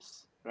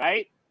customs?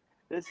 Right?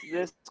 This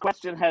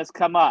question has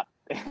come up,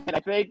 and I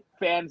think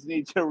fans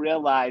need to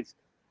realize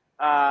this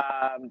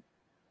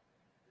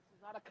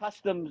is not a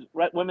customs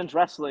women's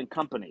wrestling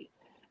company.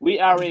 We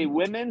are a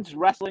women's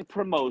wrestling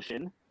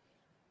promotion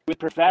with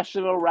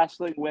professional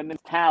wrestling women's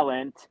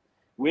talent,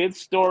 with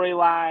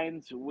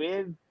storylines,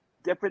 with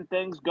different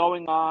things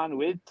going on,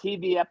 with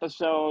TV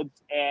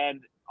episodes,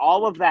 and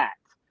all of that.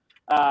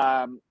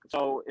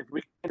 So if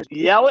we can just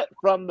yell it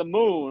from the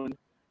moon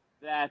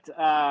that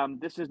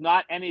this is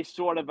not any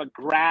sort of a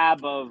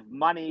grab of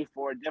money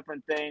for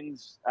different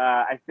things,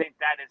 I think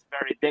that is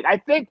very big. I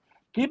think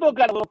people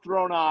got a little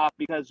thrown off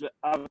because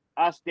of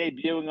us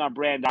debuting on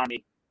Brand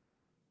Army,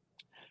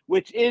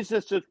 which is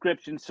a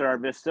subscription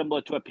service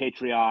similar to a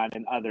Patreon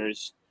and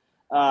others.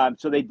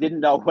 So they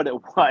didn't know what it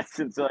was.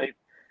 And so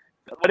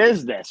what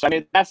is this? I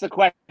mean, that's the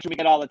question we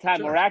get all the time.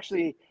 Sure. We're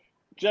actually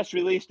just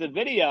released a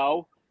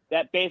video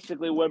that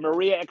basically where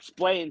Maria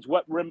explains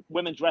what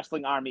Women's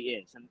Wrestling Army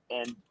is.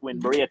 And when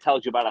Maria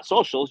tells you about our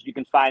socials, you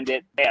can find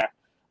it there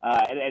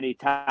at any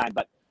time.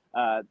 But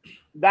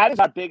that is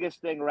our biggest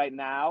thing right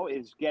now,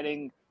 is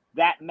getting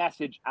that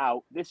message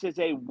out. This is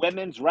a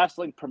women's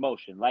wrestling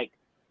promotion. Like,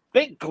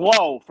 think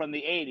Glow from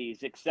the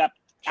 80s, except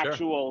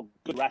actual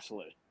good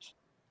wrestlers.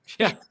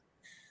 Yeah.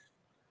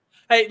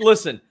 Hey,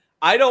 listen,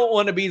 I don't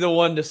want to be the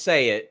one to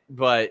say it,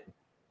 but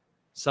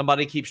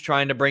somebody keeps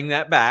trying to bring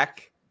that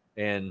back,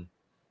 and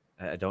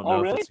I don't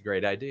know if it's a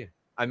great idea.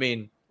 I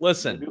mean,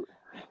 listen,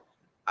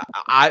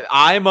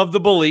 I'm of the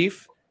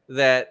belief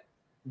that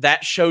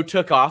show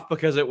took off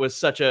because it was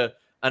such an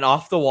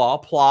off-the-wall,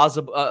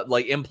 plausible,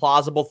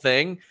 implausible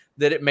thing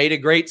that it made a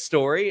great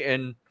story,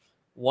 and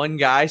one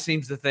guy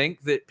seems to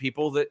think that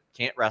people that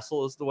can't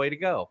wrestle is the way to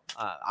go.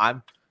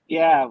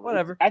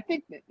 Whatever. I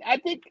think.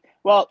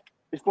 Well,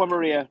 before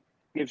Maria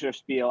gives her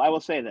spiel, I will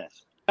say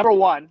this. Number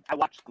one, I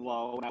watched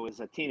Glow when I was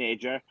a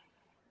teenager.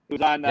 It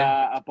was on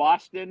a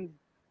Boston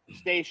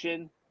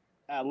station.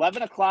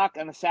 11 o'clock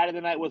on a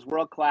Saturday night was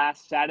World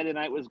Class. Saturday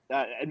night was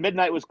at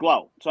midnight was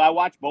Glow. So I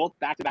watched both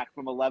back to back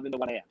from 11 to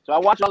 1 a.m. So I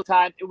watched all the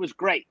time. It was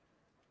great.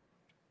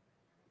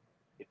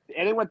 If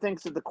anyone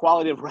thinks that the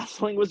quality of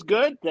wrestling was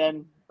good,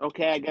 then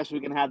okay, I guess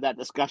we can have that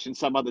discussion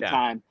some other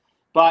time.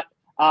 But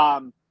I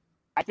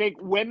think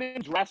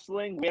women's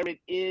wrestling, where it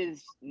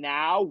is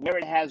now, where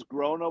it has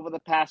grown over the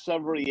past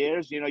several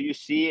years, you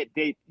see it.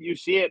 You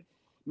see it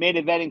main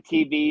eventing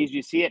TVs.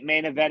 You see it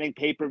main eventing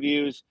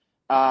pay-per-views.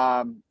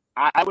 I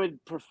would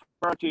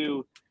prefer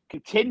to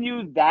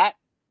continue that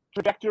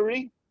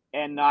trajectory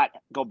and not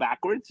go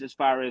backwards as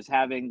far as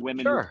having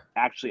women who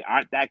actually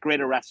aren't that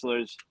great of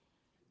wrestlers.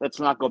 Let's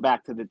not go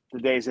back to the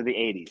days of the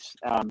 80s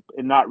and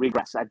not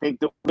regress. I think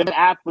the women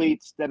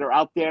athletes that are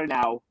out there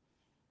now,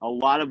 a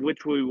lot of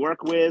which we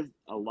work with,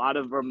 a lot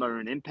of them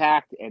are in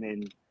Impact and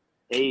in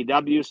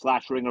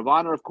AEW / Ring of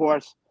Honor, of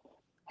course,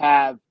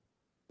 have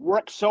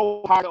worked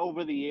so hard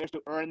over the years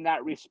to earn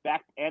that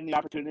respect and the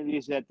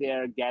opportunities that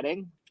they're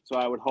getting. So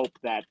I would hope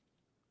that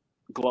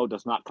Glow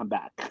does not come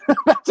back.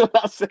 That's what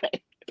I'll say.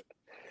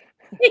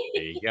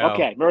 There you go.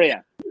 Okay,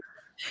 Maria.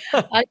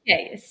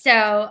 Okay,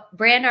 so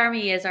Brand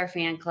Army is our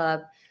fan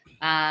club.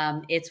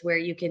 It's where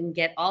you can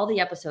get all the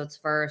episodes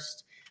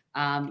first.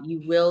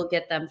 You will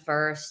get them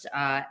first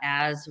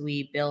as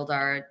we build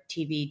our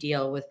TV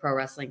deal with Pro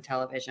Wrestling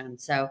Television.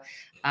 So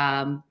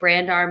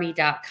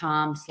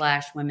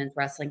brandarmy.com/women's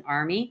wrestling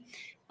army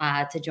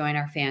to join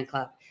our fan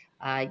club.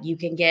 You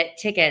can get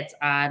tickets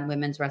on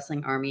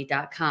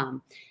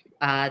womenswrestlingarmy.com.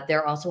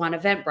 They're also on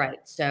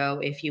Eventbrite. So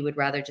if you would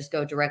rather just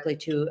go directly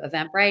to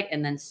Eventbrite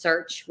and then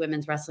search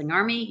Women's Wrestling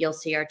Army, you'll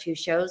see our 2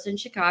 shows in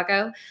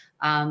Chicago.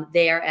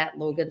 They are at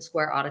Logan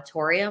Square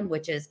Auditorium,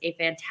 which is a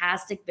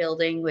fantastic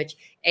building, which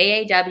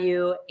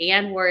AAW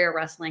and Warrior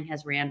Wrestling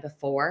has ran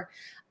before.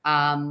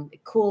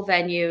 Cool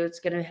venue. It's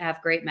going to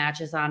have great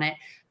matches on it.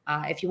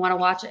 If you want to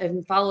watch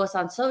and follow us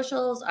on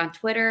socials, on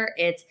Twitter,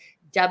 it's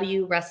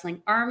W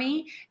Wrestling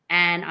Army.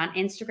 And on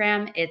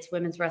Instagram, it's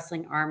Women's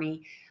Wrestling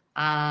Army.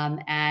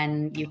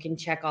 And you can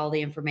check all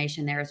the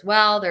information there as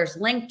well. There's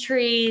link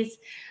trees.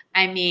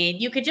 I mean,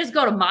 you could just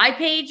go to my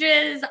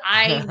pages.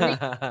 I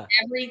read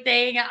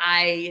everything.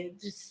 I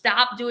just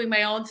stopped doing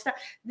my own stuff.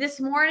 This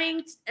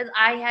morning,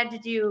 I had to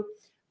do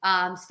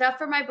stuff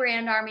for my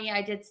brand army.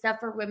 I did stuff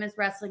for Women's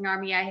Wrestling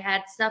Army. I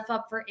had stuff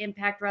up for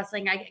Impact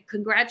Wrestling. I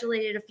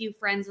congratulated a few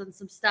friends on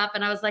some stuff.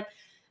 And I was like,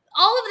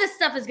 all of this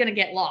stuff is going to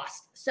get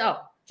lost. So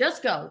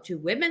just go to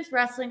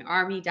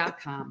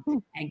womenswrestlingarmy.com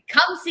and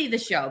come see the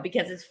show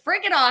because it's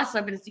freaking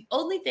awesome. And it's the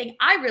only thing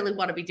I really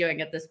want to be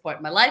doing at this point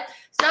in my life.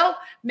 So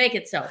make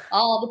it so.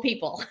 All the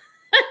people.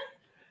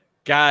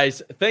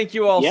 Guys, thank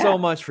you all so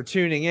much for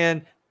tuning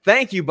in.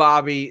 Thank you,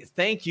 Bobby.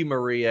 Thank you,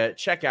 Maria.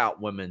 Check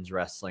out Women's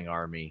Wrestling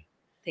Army.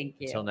 Thank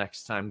you. Until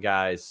next time,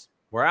 guys,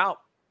 we're out.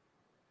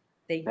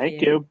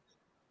 Thank you.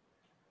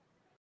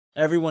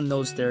 Everyone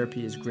knows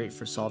therapy is great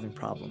for solving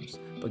problems,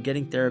 but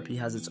getting therapy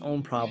has its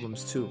own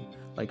problems too,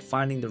 like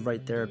finding the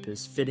right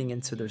therapist, fitting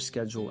into their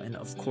schedule, and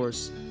of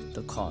course,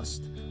 the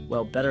cost.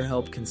 Well,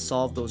 BetterHelp can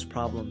solve those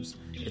problems.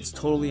 It's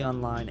totally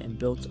online and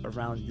built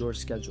around your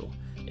schedule.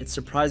 It's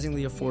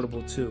surprisingly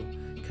affordable too.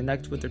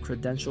 Connect with a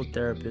credentialed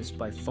therapist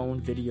by phone,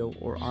 video,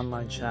 or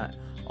online chat,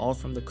 all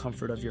from the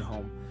comfort of your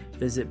home.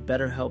 Visit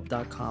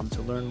BetterHelp.com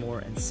to learn more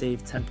and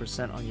save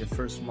 10% on your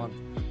first month.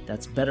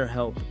 That's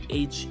BetterHelp,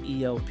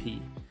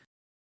 H-E-L-P.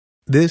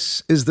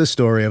 This is the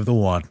story of the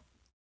one.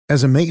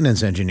 As a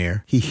maintenance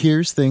engineer, he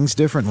hears things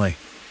differently.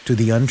 To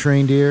the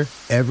untrained ear,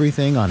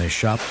 everything on his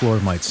shop floor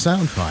might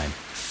sound fine,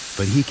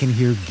 but he can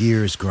hear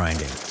gears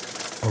grinding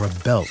or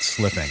a belt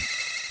slipping.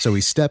 So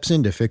he steps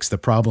in to fix the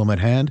problem at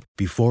hand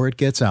before it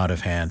gets out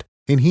of hand.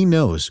 And he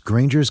knows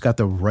Grainger's got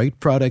the right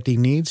product he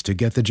needs to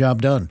get the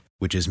job done,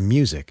 which is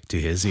music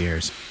to his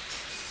ears.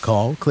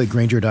 Call, click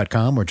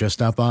Grainger.com, or just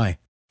stop by.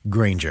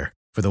 Grainger,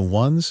 for the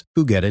ones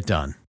who get it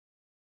done.